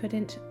 she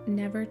couldn't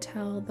never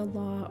tell the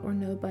law or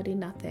nobody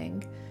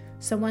nothing.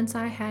 So once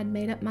I had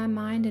made up my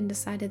mind and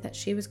decided that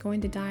she was going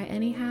to die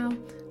anyhow,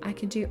 I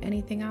could do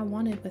anything I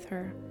wanted with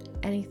her.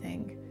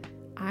 Anything.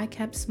 I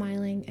kept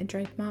smiling and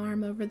draped my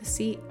arm over the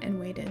seat and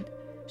waited.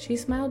 She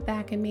smiled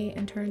back at me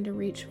and turned to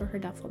reach for her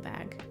duffel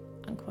bag."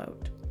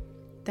 Unquote.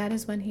 That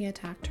is when he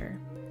attacked her.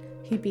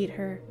 He beat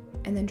her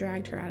and then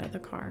dragged her out of the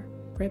car,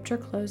 ripped her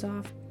clothes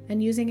off,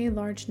 and using a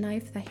large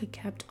knife that he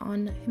kept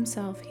on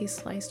himself, he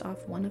sliced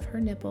off one of her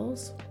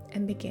nipples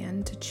and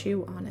began to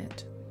chew on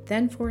it,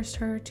 then forced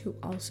her to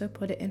also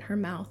put it in her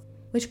mouth,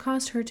 which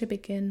caused her to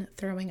begin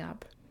throwing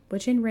up,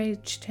 which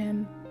enraged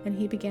him, and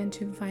he began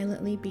to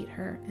violently beat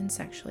her and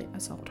sexually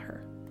assault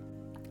her.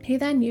 He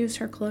then used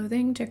her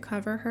clothing to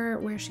cover her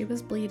where she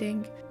was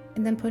bleeding,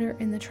 and then put her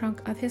in the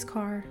trunk of his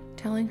car,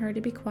 telling her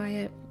to be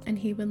quiet, and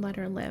he would let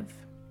her live.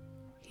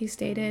 He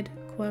stated,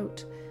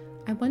 quote,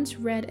 "I once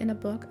read in a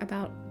book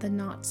about the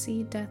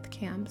Nazi death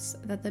camps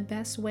that the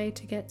best way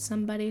to get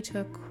somebody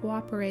to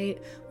cooperate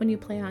when you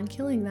plan on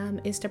killing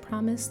them is to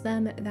promise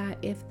them that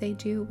if they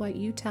do what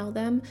you tell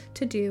them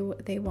to do,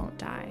 they won't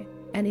die.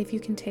 And if you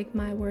can take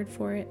my word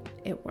for it,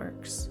 it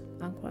works."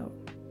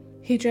 Unquote.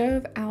 He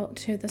drove out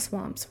to the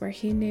swamps where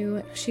he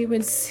knew she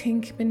would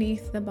sink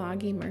beneath the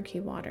boggy, murky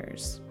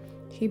waters.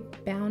 He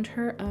bound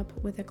her up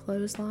with a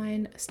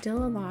clothesline,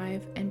 still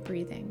alive and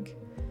breathing.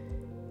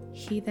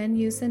 He then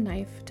used the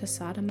knife to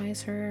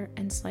sodomize her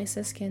and slice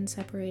the skin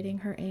separating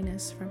her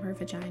anus from her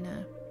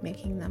vagina,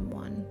 making them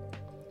one.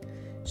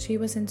 She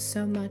was in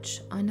so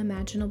much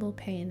unimaginable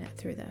pain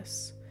through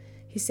this.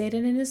 He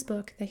stated in his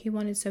book that he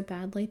wanted so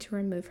badly to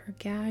remove her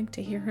gag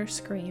to hear her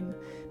scream,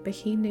 but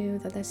he knew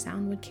that the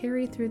sound would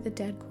carry through the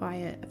dead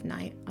quiet of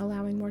night,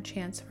 allowing more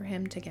chance for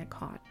him to get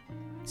caught.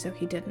 So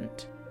he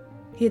didn't.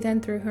 He then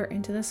threw her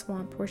into the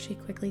swamp where she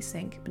quickly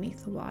sank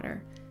beneath the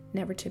water,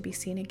 never to be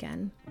seen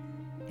again.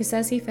 He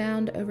says he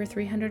found over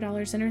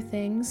 $300 in her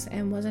things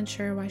and wasn't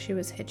sure why she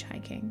was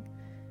hitchhiking.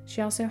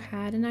 She also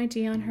had an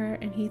ID on her,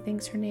 and he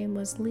thinks her name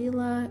was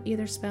Leela,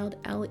 either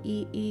spelled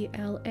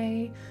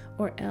Leela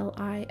or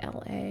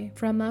Lila,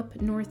 from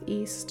up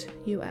northeast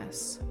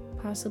US,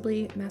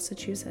 possibly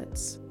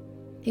Massachusetts.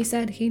 He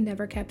said he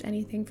never kept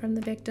anything from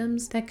the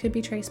victims that could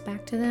be traced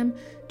back to them,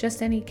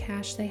 just any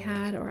cash they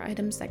had or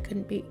items that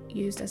couldn't be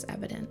used as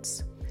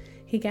evidence.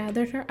 He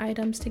gathered her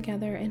items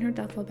together in her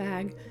duffel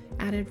bag,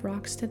 added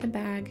rocks to the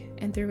bag,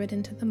 and threw it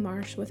into the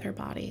marsh with her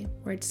body,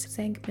 where it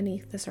sank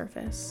beneath the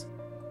surface.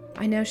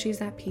 I know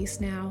she's at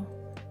peace now,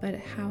 but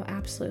how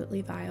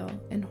absolutely vile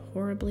and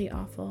horribly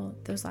awful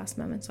those last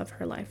moments of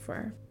her life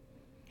were.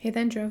 He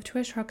then drove to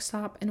a truck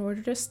stop and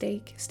ordered a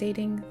steak,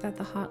 stating that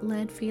the hot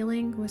lead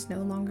feeling was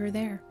no longer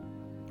there.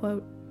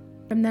 Quote,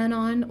 "From then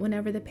on,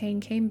 whenever the pain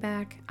came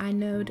back, I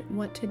knowed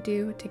what to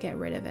do to get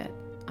rid of it."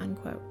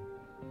 Unquote.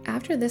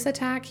 After this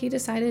attack, he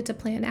decided to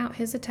plan out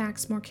his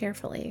attacks more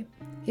carefully.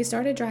 He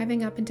started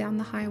driving up and down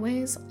the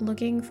highways,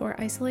 looking for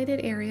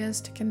isolated areas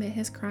to commit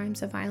his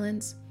crimes of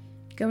violence,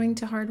 going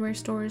to hardware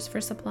stores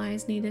for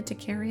supplies needed to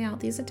carry out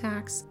these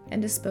attacks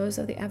and dispose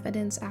of the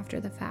evidence after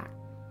the fact.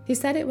 He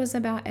said it was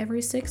about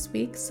every 6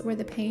 weeks where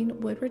the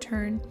pain would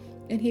return,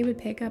 and he would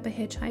pick up a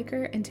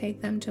hitchhiker and take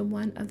them to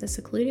one of the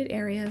secluded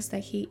areas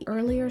that he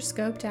earlier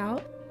scoped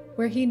out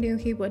where he knew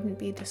he wouldn't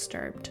be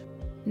disturbed.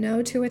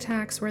 No two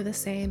attacks were the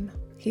same.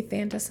 He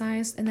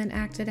fantasized and then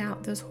acted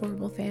out those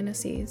horrible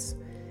fantasies,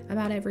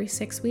 about every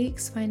 6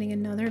 weeks finding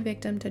another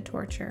victim to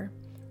torture,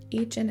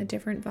 each in a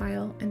different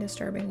vile and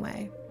disturbing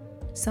way.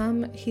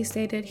 Some he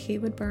stated he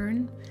would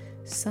burn,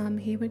 some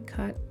he would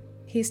cut.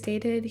 He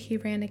stated he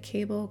ran a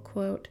cable,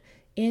 quote,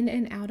 in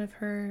and out of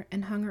her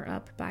and hung her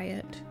up by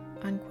it,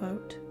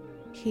 unquote.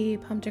 He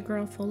pumped a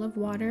girl full of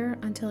water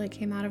until it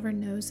came out of her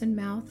nose and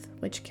mouth,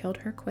 which killed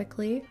her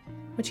quickly,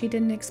 which he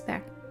didn't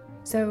expect.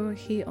 So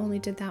he only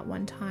did that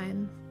one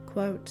time.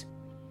 Quote,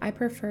 I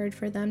preferred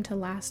for them to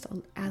last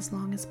as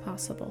long as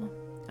possible,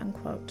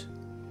 unquote.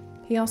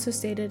 He also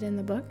stated in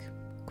the book,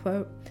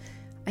 quote,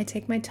 I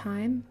take my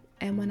time,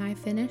 and when I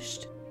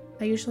finished,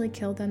 I usually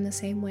kill them the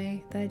same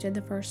way that I did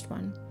the first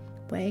one,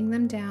 weighing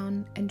them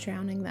down and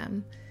drowning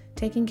them,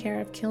 taking care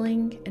of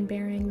killing and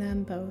burying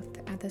them both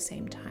at the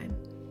same time,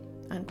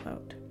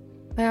 unquote.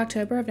 By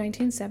October of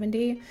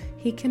 1970,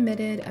 he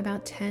committed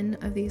about 10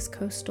 of these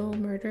coastal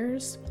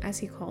murders, as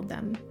he called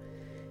them.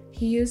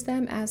 He used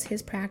them as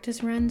his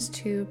practice runs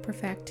to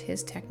perfect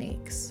his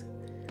techniques.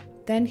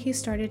 Then he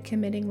started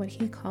committing what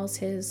he calls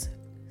his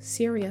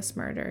serious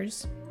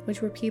murders,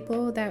 which were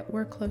people that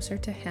were closer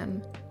to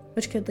him,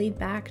 which could lead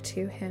back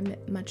to him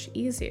much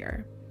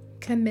easier.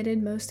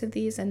 Committed most of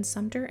these in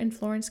Sumter and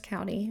Florence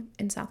County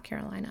in South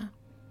Carolina.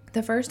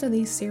 The first of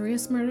these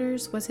serious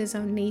murders was his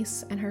own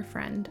niece and her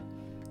friend.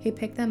 He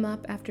picked them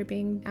up after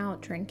being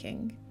out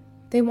drinking.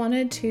 They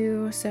wanted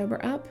to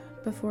sober up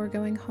before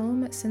going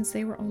home since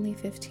they were only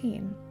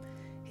 15.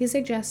 He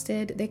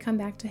suggested they come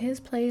back to his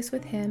place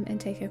with him and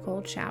take a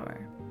cold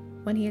shower.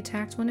 When he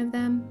attacked one of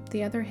them,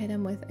 the other hit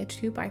him with a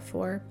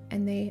 2x4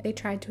 and they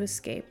tried to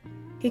escape.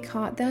 He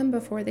caught them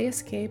before they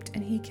escaped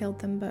and he killed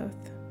them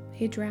both.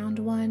 He drowned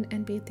one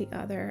and beat the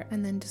other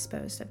and then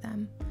disposed of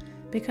them.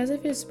 Because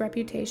of his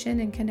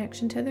reputation and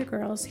connection to the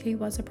girls, he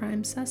was a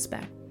prime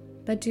suspect.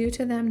 But due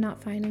to them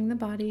not finding the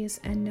bodies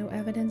and no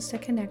evidence to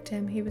connect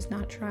him, he was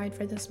not tried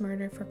for this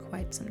murder for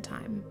quite some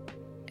time.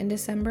 In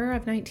December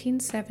of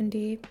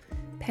 1970,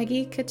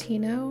 Peggy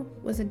Catino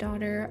was a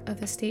daughter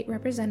of a state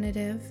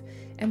representative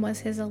and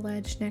was his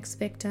alleged next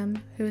victim,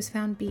 who was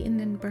found beaten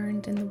and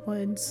burned in the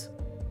woods.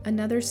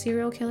 Another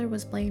serial killer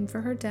was blamed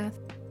for her death,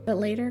 but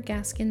later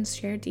Gaskins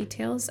shared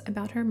details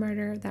about her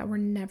murder that were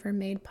never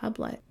made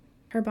public.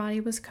 Her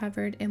body was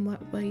covered in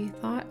what we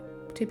thought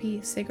to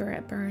be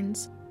cigarette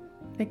burns,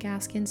 but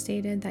Gaskins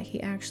stated that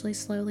he actually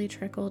slowly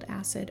trickled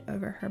acid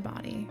over her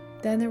body.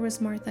 Then there was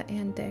Martha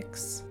Ann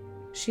Dix.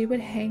 She would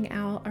hang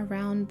out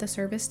around the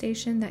service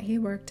station that he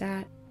worked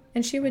at,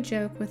 and she would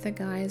joke with the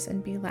guys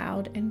and be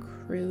loud and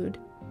crude,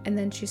 and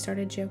then she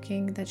started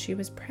joking that she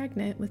was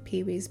pregnant with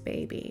Pee-wee's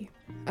baby.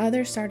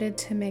 Others started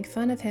to make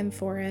fun of him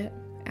for it.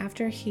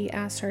 After he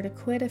asked her to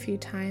quit a few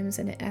times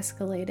and it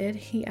escalated,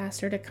 he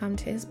asked her to come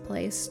to his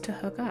place to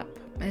hook up,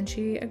 and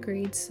she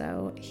agreed,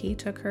 so he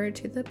took her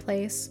to the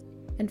place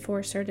and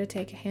forced her to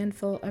take a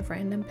handful of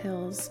random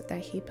pills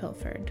that he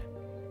pilfered.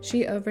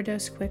 She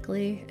overdosed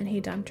quickly and he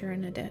dumped her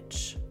in a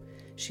ditch.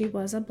 She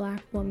was a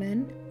black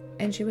woman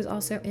and she was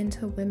also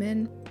into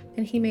women,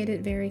 and he made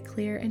it very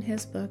clear in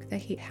his book that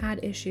he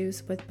had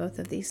issues with both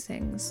of these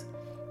things.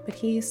 But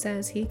he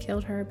says he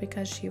killed her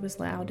because she was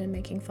loud and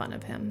making fun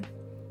of him.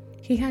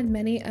 He had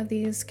many of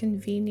these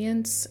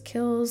convenience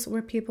kills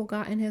where people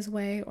got in his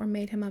way or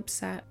made him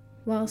upset,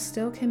 while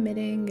still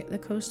committing the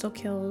coastal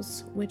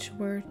kills, which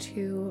were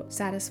to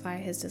satisfy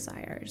his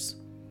desires.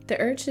 The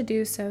urge to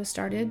do so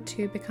started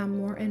to become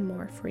more and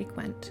more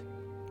frequent.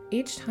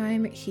 Each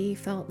time he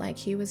felt like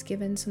he was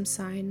given some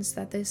signs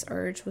that this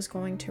urge was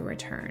going to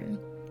return,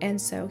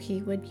 and so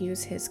he would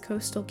use his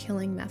coastal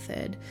killing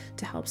method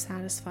to help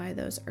satisfy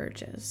those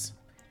urges.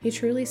 He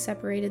truly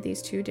separated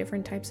these two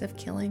different types of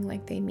killing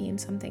like they mean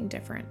something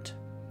different.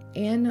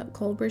 Ann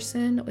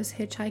Culberson was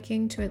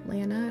hitchhiking to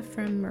Atlanta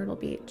from Myrtle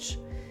Beach.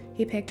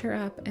 He picked her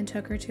up and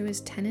took her to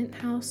his tenant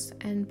house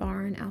and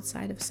barn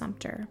outside of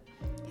Sumter.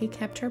 He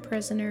kept her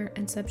prisoner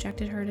and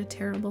subjected her to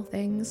terrible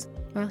things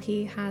while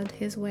he had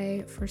his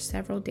way for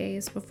several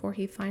days before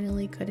he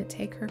finally couldn't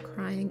take her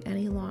crying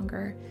any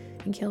longer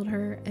and killed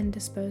her and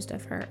disposed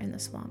of her in the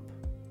swamp.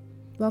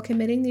 While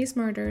committing these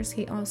murders,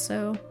 he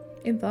also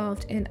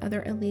involved in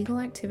other illegal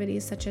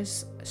activities such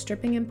as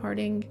stripping and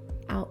parting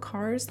out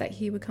cars that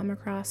he would come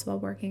across while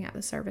working at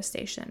the service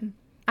station.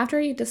 After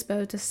he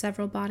disposed of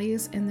several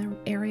bodies in the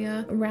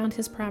area around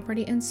his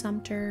property in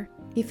Sumter,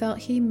 he felt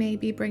he may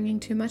be bringing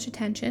too much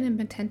attention and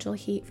potential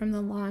heat from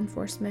the law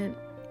enforcement,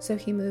 so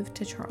he moved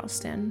to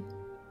Charleston.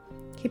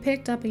 He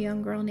picked up a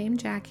young girl named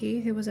Jackie,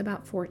 who was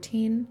about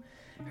 14.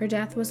 Her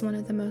death was one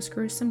of the most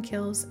gruesome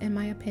kills, in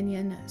my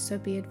opinion, so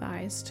be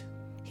advised.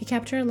 He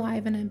kept her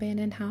alive in an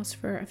abandoned house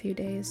for a few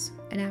days,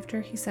 and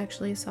after he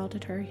sexually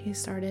assaulted her, he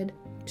started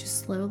to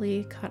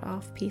slowly cut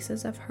off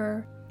pieces of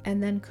her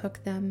and then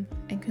cook them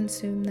and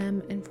consume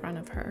them in front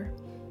of her.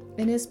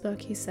 In his book,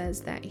 he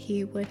says that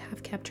he would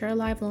have kept her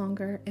alive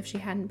longer if she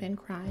hadn't been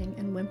crying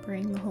and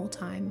whimpering the whole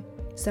time,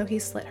 so he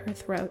slit her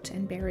throat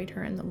and buried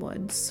her in the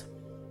woods.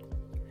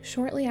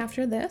 Shortly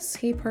after this,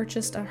 he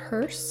purchased a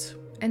hearse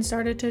and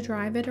started to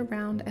drive it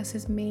around as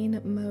his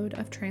main mode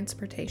of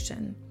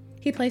transportation.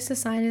 He placed a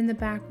sign in the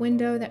back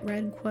window that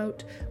read,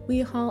 quote, "We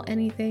haul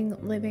anything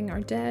living or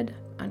dead,"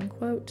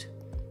 unquote.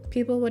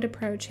 People would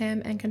approach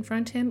him and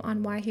confront him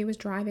on why he was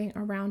driving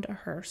around a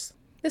hearse.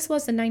 This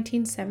was the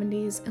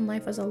 1970s, and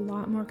life was a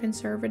lot more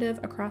conservative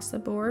across the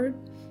board,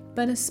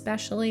 but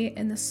especially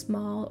in the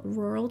small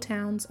rural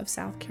towns of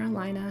South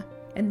Carolina,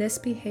 and this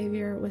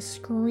behavior was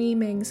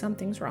screaming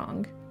something's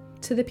wrong.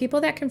 To the people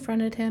that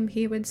confronted him,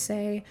 he would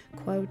say,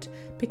 quote,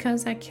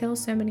 "Because I kill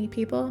so many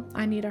people,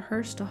 I need a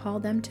hearse to haul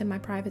them to my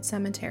private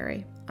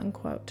cemetery,"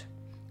 unquote.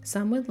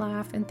 Some would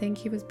laugh and think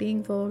he was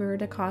being vulgar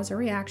to cause a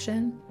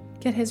reaction,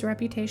 yet his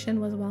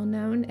reputation was well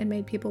known and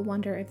made people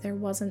wonder if there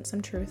wasn't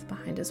some truth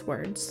behind his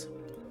words.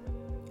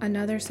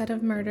 Another set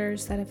of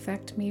murders that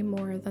affect me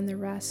more than the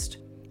rest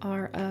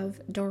are of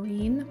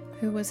Doreen,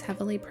 who was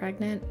heavily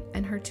pregnant,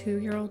 and her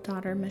 2-year-old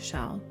daughter,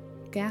 Michelle.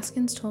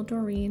 Gaskins told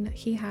Doreen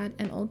he had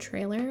an old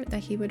trailer that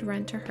he would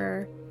rent to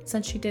her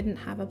since she didn't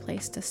have a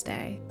place to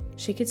stay.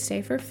 She could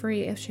stay for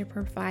free if she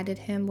provided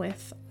him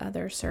with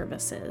other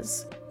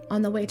services.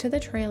 On the way to the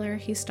trailer,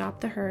 he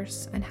stopped the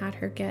hearse and had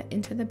her get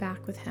into the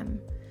back with him.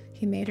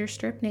 He made her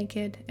strip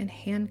naked and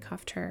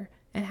handcuffed her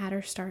and had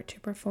her start to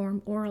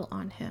perform oral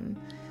on him.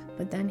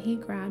 But then he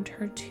grabbed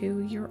her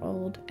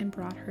 2-year-old and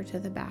brought her to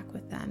the back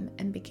with them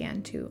and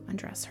began to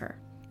undress her.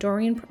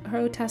 Doreen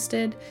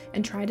protested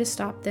and tried to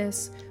stop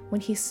this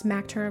when he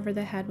smacked her over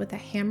the head with a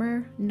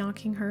hammer,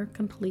 knocking her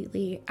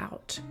completely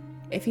out.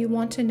 If you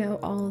want to know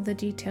all of the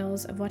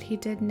details of what he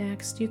did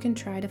next, you can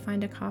try to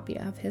find a copy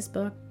of his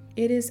book.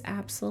 It is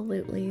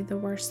absolutely the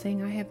worst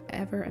thing I have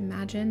ever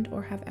imagined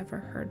or have ever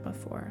heard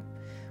before.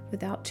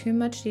 Without too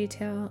much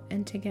detail,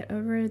 and to get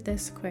over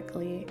this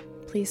quickly,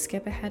 please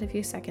skip ahead a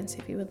few seconds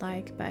if you would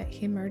like, but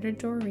he murdered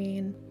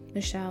Doreen,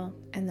 Michelle,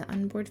 and the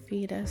unborn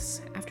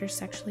fetus after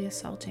sexually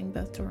assaulting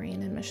both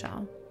Doreen and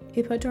Michelle.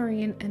 He put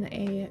Doreen in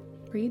a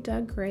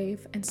pre-dug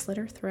grave and slit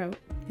her throat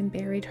and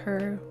buried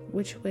her,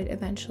 which would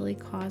eventually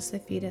cause the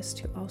fetus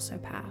to also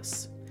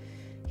pass.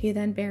 He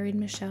then buried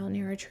Michelle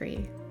near a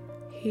tree.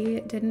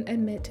 He didn't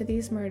admit to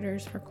these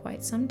murders for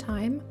quite some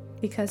time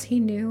because he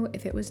knew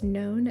if it was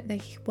known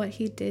that what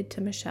he did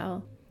to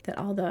Michelle, that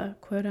all the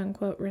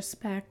quote-unquote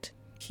respect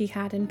he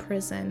had in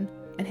prison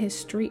and his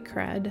street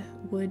cred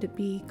would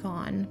be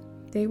gone.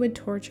 They would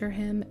torture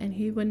him and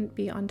he wouldn't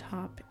be on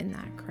top in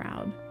that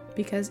crowd.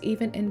 Because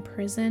even in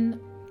prison,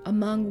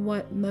 among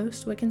what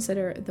most would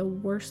consider the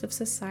worst of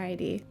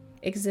society,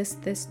 exists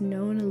this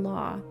known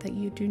law that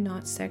you do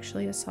not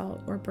sexually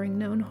assault or bring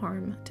known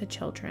harm to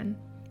children.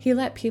 He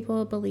let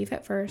people believe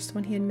at first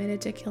when he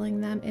admitted to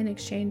killing them in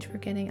exchange for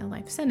getting a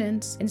life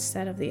sentence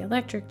instead of the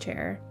electric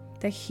chair,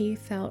 that he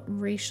felt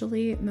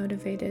racially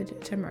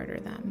motivated to murder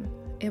them.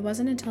 It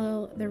wasn't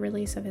until the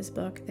release of his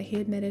book that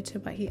he admitted to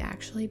what he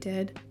actually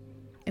did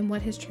and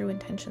what his true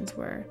intentions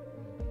were.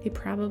 He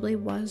probably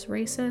was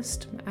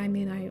racist.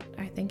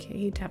 I think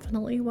he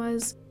definitely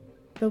was.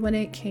 But when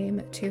it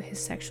came to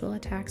his sexual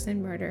attacks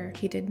and murder,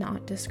 he did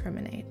not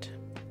discriminate.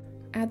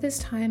 At this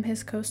time,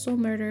 his coastal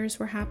murders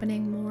were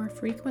happening more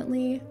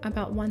frequently,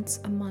 about once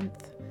a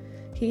month.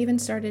 He even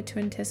started to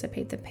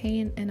anticipate the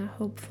pain in a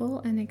hopeful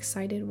and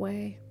excited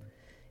way.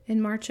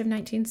 In March of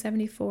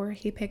 1974,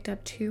 he picked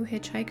up 2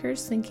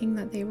 hitchhikers thinking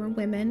that they were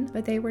women,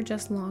 but they were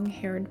just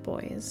long-haired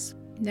boys.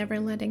 Never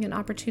letting an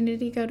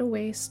opportunity go to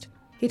waste,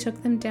 he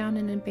took them down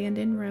an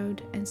abandoned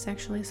road and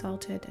sexually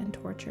assaulted and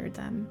tortured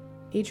them.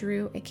 He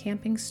drew a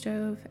camping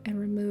stove and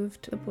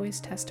removed the boys'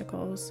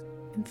 testicles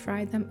and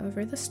fried them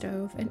over the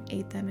stove and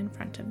ate them in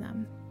front of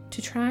them.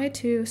 To try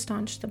to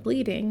staunch the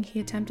bleeding,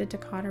 he attempted to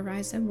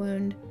cauterize a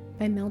wound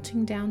by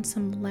melting down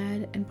some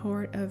lead and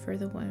pour it over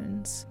the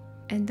wounds.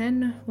 And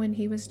then when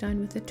he was done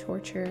with the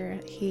torture,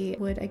 he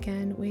would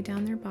again weigh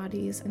down their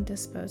bodies and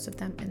dispose of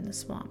them in the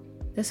swamp.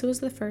 This was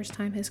the first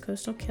time his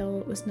coastal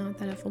kill was not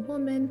that of a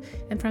woman,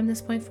 and from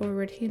this point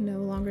forward, he no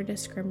longer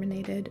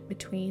discriminated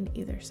between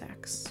either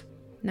sex.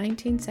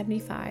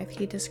 1975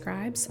 he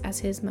describes as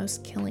his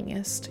most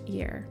killingest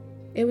year.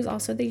 It was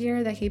also the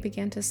year that he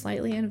began to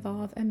slightly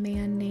involve a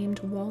man named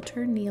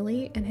Walter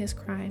Neely in his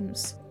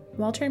crimes.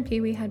 Walter and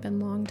Pee-wee had been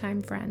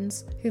longtime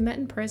friends who met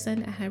in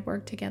prison and had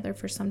worked together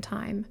for some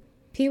time.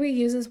 Pee-wee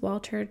uses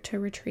Walter to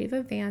retrieve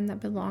a van that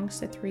belongs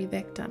to 3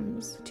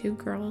 victims, 2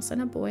 girls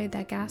and a boy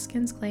that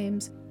Gaskins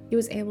claims he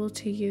was able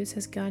to use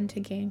his gun to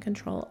gain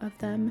control of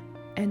them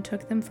and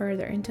took them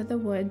further into the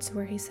woods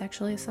where he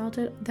sexually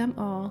assaulted them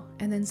all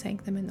and then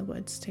sank them in the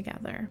woods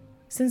together.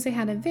 Since they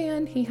had a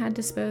van, he had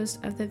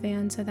disposed of the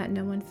van so that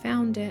no one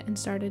found it and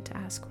started to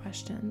ask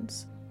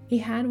questions. He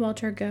had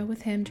Walter go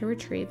with him to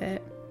retrieve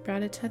it,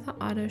 brought it to the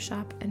auto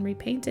shop and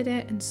repainted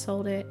it and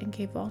sold it and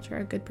gave Walter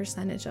a good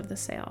percentage of the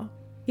sale.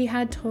 He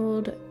had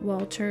told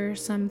Walter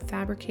some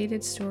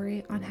fabricated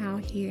story on how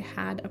he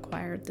had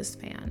acquired this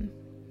van.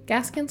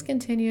 Gaskins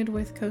continued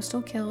with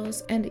coastal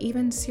kills and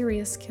even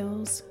serious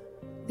kills.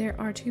 There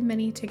are too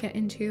many to get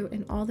into,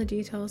 and all the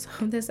details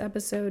of this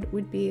episode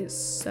would be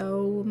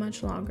so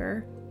much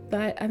longer.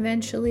 But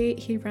eventually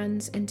he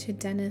runs into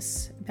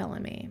Dennis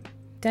Bellamy.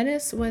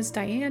 Dennis was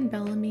Diane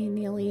Bellamy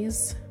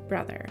Neely's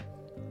brother.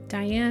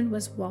 Diane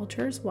was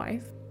Walter's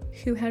wife,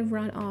 who had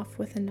run off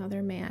with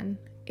another man,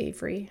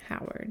 Avery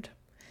Howard.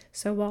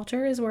 So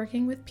Walter is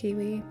working with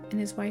Pee-wee, and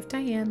his wife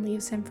Diane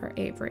leaves him for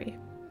Avery.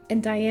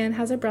 And Diane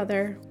has a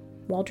brother,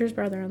 Walter's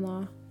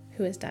brother-in-law,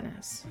 who is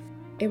Dennis.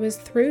 It was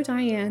through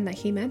Diane that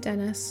he met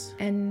Dennis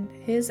and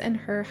his and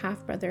her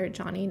half-brother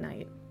Johnny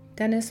Knight.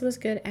 Dennis was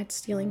good at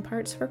stealing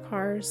parts for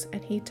cars,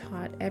 and he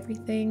taught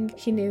everything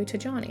he knew to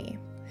Johnny,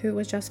 who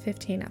was just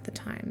 15 at the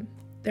time.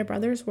 Their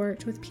brothers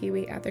worked with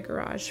Pee-wee at the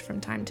garage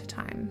from time to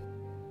time.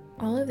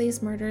 All of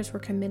these murders were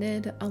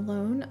committed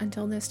alone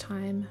until this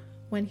time,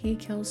 when he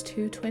kills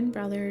 2 twin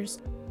brothers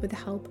with the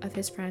help of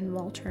his friend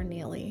Walter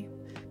Neely.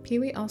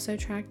 Pee-wee also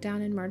tracked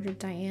down and murdered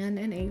Diane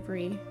and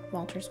Avery,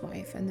 Walter's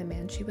wife, and the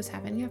man she was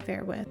having an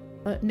affair with,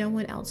 but no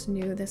one else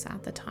knew this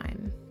at the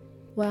time.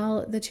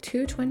 Well, the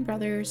 2 twin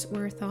brothers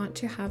were thought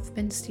to have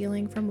been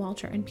stealing from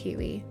Walter and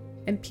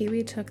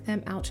Pee-wee took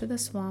them out to the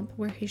swamp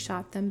where he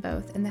shot them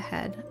both in the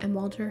head, and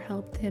Walter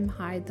helped him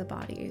hide the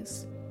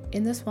bodies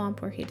in the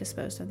swamp where he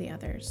disposed of the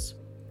others.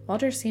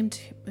 Walter seemed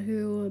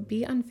to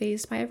be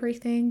unfazed by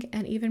everything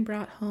and even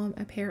brought home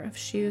a pair of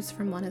shoes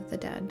from one of the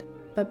dead.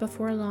 But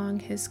before long,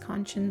 his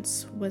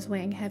conscience was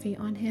weighing heavy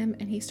on him,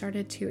 and he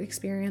started to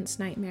experience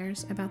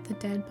nightmares about the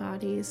dead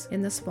bodies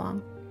in the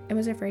swamp and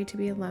was afraid to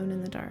be alone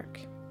in the dark.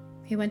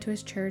 He went to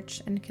his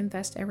church and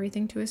confessed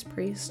everything to his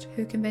priest,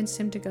 who convinced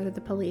him to go to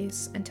the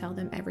police and tell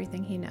them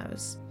everything he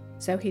knows.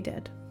 So he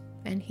did,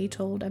 and he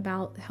told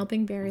about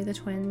helping bury the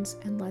twins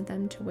and led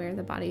them to where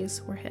the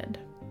bodies were hid.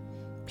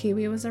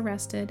 Pee-wee was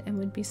arrested and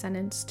would be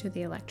sentenced to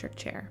the electric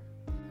chair.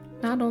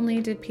 Not only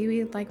did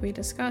Pee-wee, like we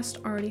discussed,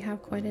 already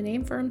have quite a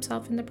name for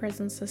himself in the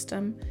prison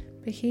system,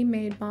 but he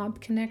made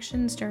mob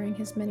connections during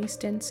his many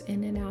stints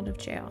in and out of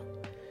jail.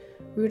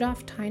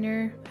 Rudolph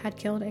Tyner had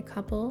killed a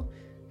couple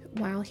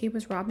while he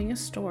was robbing a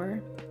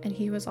store, and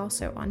he was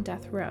also on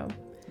death row.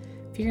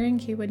 Fearing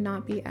he would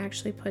not be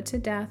actually put to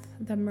death,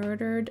 the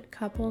murdered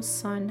couple's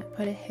son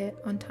put a hit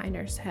on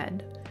Tyner's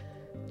head.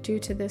 Due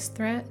to this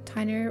threat,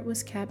 Tyner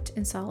was kept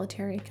in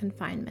solitary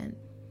confinement.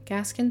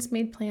 Gaskins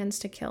made plans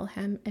to kill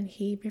him, and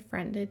he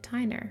befriended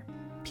Tyner.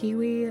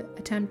 Pee-wee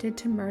attempted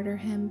to murder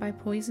him by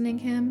poisoning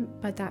him,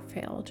 but that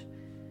failed.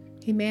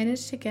 He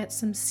managed to get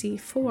some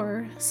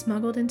C4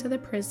 smuggled into the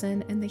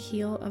prison in the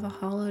heel of a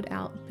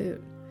hollowed-out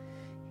boot.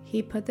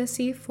 He put the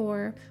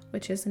C4,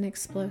 which is an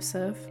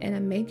explosive, in a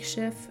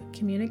makeshift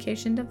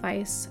communication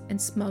device and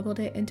smuggled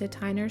it into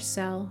Tyner's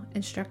cell,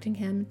 instructing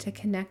him to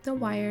connect the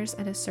wires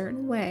at a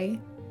certain way,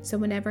 so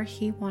whenever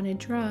he wanted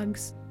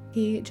drugs,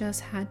 he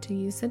just had to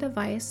use the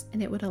device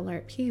and it would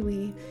alert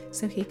Pee-wee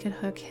so he could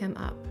hook him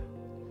up.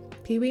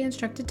 Pee-wee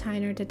instructed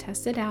Tyner to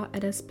test it out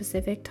at a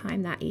specific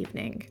time that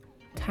evening.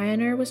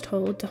 Tyner was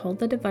told to hold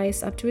the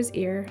device up to his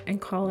ear and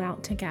call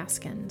out to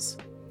Gaskins.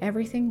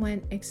 Everything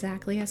went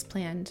exactly as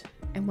planned,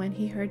 and when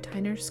he heard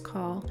Tyner's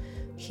call,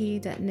 he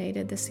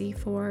detonated the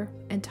C4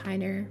 and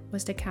Tyner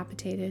was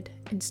decapitated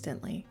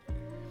instantly.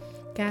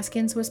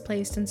 Gaskins was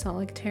placed in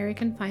solitary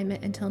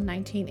confinement until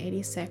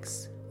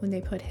 1986, when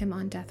they put him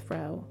on death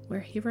row, where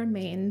he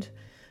remained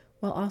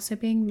while also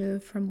being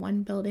moved from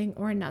one building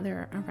or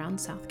another around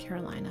South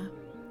Carolina.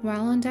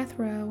 While on death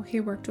row,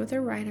 he worked with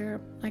a writer,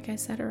 like I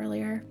said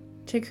earlier,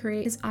 to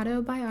create his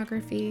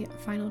autobiography,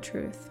 Final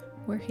Truth,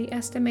 where he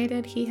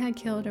estimated he had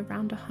killed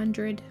around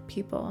 100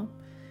 people.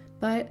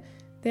 But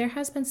there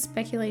has been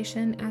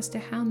speculation as to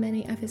how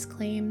many of his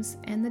claims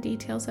and the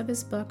details of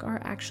his book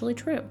are actually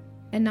true,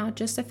 and not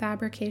just a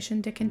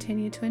fabrication to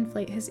continue to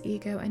inflate his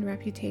ego and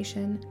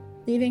reputation,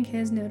 leaving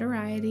his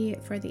notoriety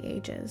for the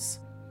ages.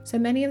 So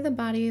many of the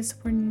bodies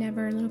were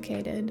never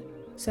located,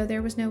 so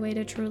there was no way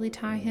to truly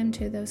tie him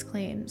to those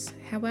claims.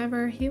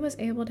 However, he was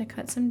able to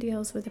cut some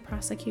deals with the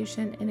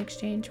prosecution in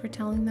exchange for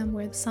telling them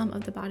where some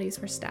of the bodies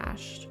were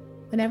stashed.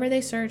 Whenever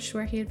they searched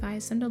where he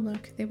advised them to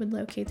look, they would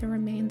locate the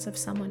remains of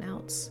someone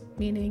else,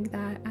 meaning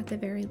that, at the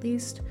very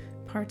least,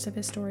 parts of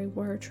his story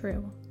were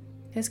true.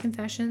 His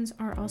confessions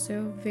are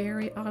also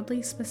very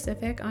oddly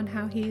specific on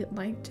how he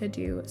liked to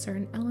do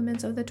certain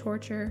elements of the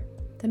torture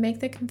that make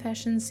the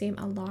confessions seem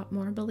a lot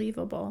more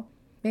believable.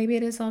 Maybe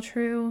it is all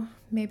true,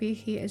 maybe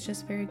he is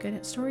just very good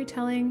at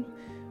storytelling,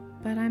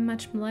 but I'm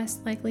much less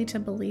likely to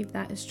believe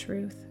that is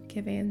truth,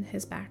 given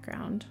his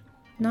background.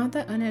 Not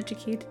that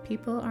uneducated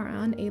people are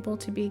unable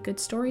to be good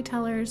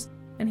storytellers,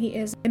 and he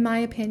is, in my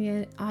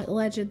opinion,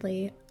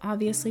 allegedly,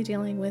 obviously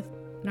dealing with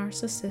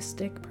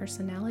narcissistic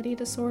personality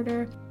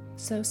disorder,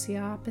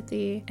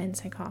 sociopathy, and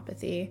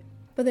psychopathy,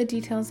 but the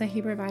details that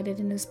he provided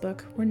in his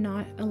book were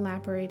not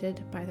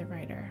elaborated by the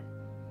writer.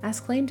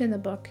 As claimed in the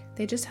book,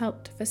 they just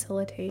helped to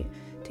facilitate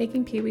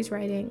taking Pee-wee's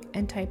writing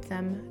and type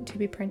them to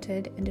be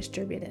printed and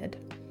distributed.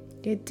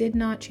 It did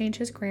not change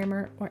his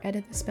grammar or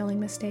edit the spelling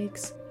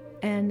mistakes,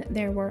 and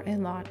there were a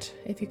lot,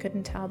 if you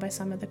couldn't tell by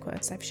some of the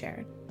quotes I've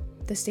shared.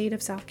 The state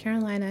of South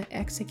Carolina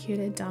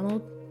executed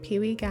Donald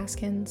Pee-wee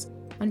Gaskins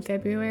on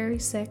February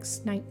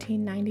 6,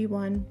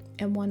 1991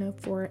 at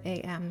 1:04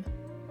 a.m.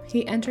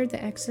 He entered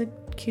the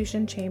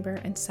execution chamber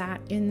and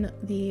sat in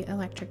the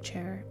electric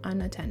chair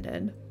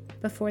unattended.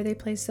 Before they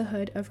placed the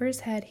hood over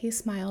his head, he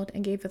smiled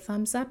and gave a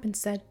thumbs up and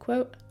said,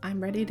 quote,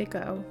 "I'm ready to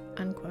go,"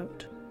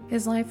 unquote.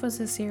 His life was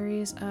a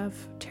series of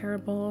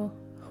terrible,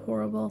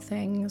 horrible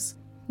things,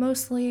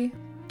 mostly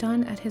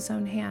done at his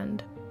own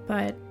hand,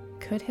 but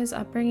could his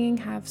upbringing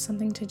have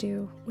something to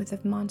do with the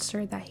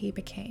monster that he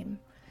became?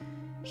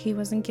 He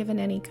wasn't given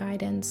any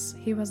guidance.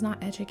 He was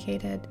not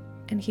educated,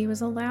 and he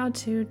was allowed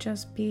to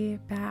just be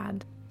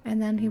bad.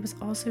 And then he was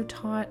also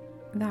taught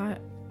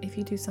that if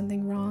you do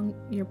something wrong,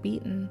 you're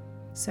beaten.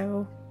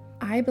 So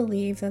I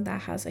believe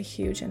that has a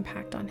huge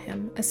impact on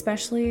him,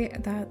 especially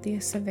that the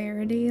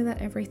severity that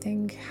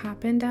everything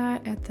happened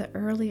at the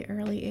early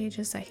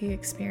ages that he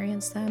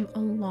experienced them,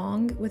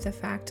 along with the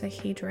fact that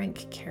he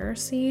drank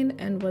kerosene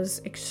and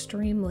was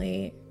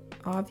extremely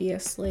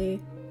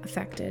obviously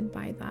affected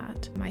by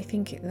that. I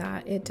think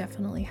that it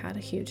definitely had a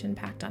huge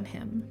impact on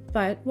him.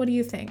 But what do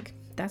you think?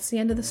 That's the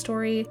end of the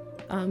story.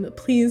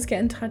 Please get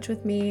in touch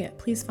with me.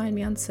 Please find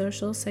me on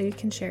social so you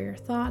can share your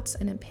thoughts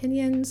and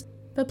opinions,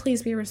 but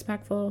please be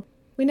respectful.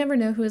 We never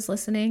know who is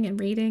listening and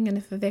reading, and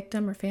if a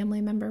victim or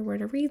family member were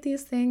to read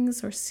these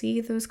things or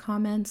see those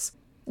comments,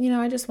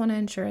 I just want to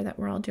ensure that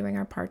we're all doing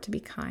our part to be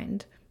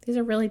kind. These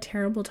are really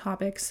terrible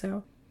topics,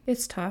 so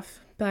it's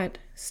tough, but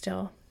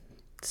still,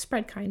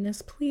 spread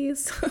kindness,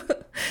 please.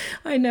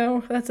 I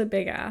know that's a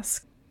big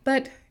ask,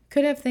 but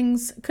could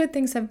things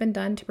have been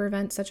done to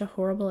prevent such a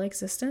horrible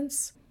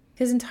existence?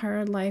 His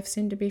entire life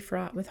seemed to be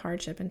fraught with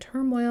hardship and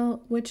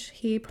turmoil, which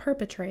he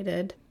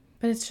perpetrated,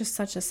 but it's just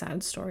such a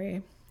sad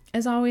story.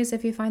 As always,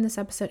 if you find this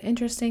episode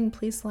interesting,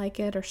 please like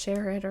it or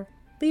share it or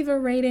leave a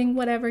rating,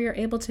 whatever you're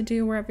able to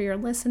do wherever you're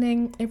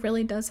listening. It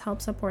really does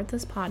help support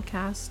this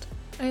podcast.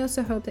 I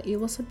also hope that you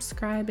will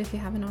subscribe if you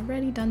haven't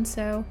already done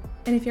so,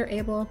 and if you're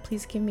able,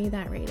 please give me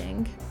that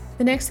rating.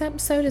 The next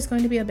episode is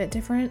going to be a bit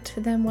different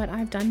than what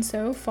I've done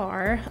so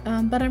far,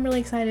 but I'm really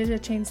excited to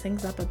change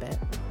things up a bit.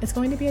 It's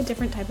going to be a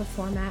different type of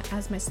format,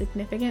 as my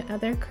significant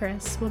other,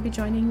 Chris, will be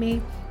joining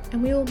me,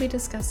 and we will be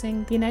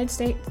discussing the United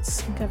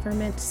States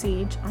government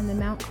siege on the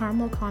Mount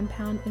Carmel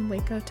compound in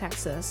Waco,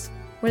 Texas,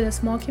 where the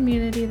small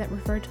community that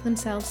referred to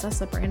themselves as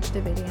the Branch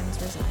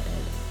Davidians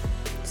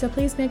resided. So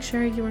please make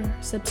sure you are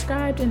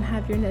subscribed and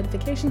have your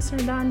notifications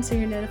turned on so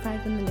you're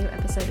notified when the new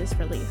episode is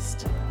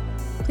released.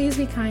 Please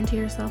be kind to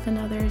yourself and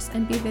others,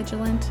 and be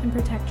vigilant and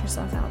protect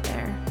yourself out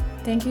there.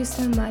 Thank you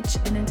so much,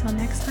 and until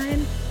next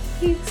time,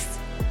 peace.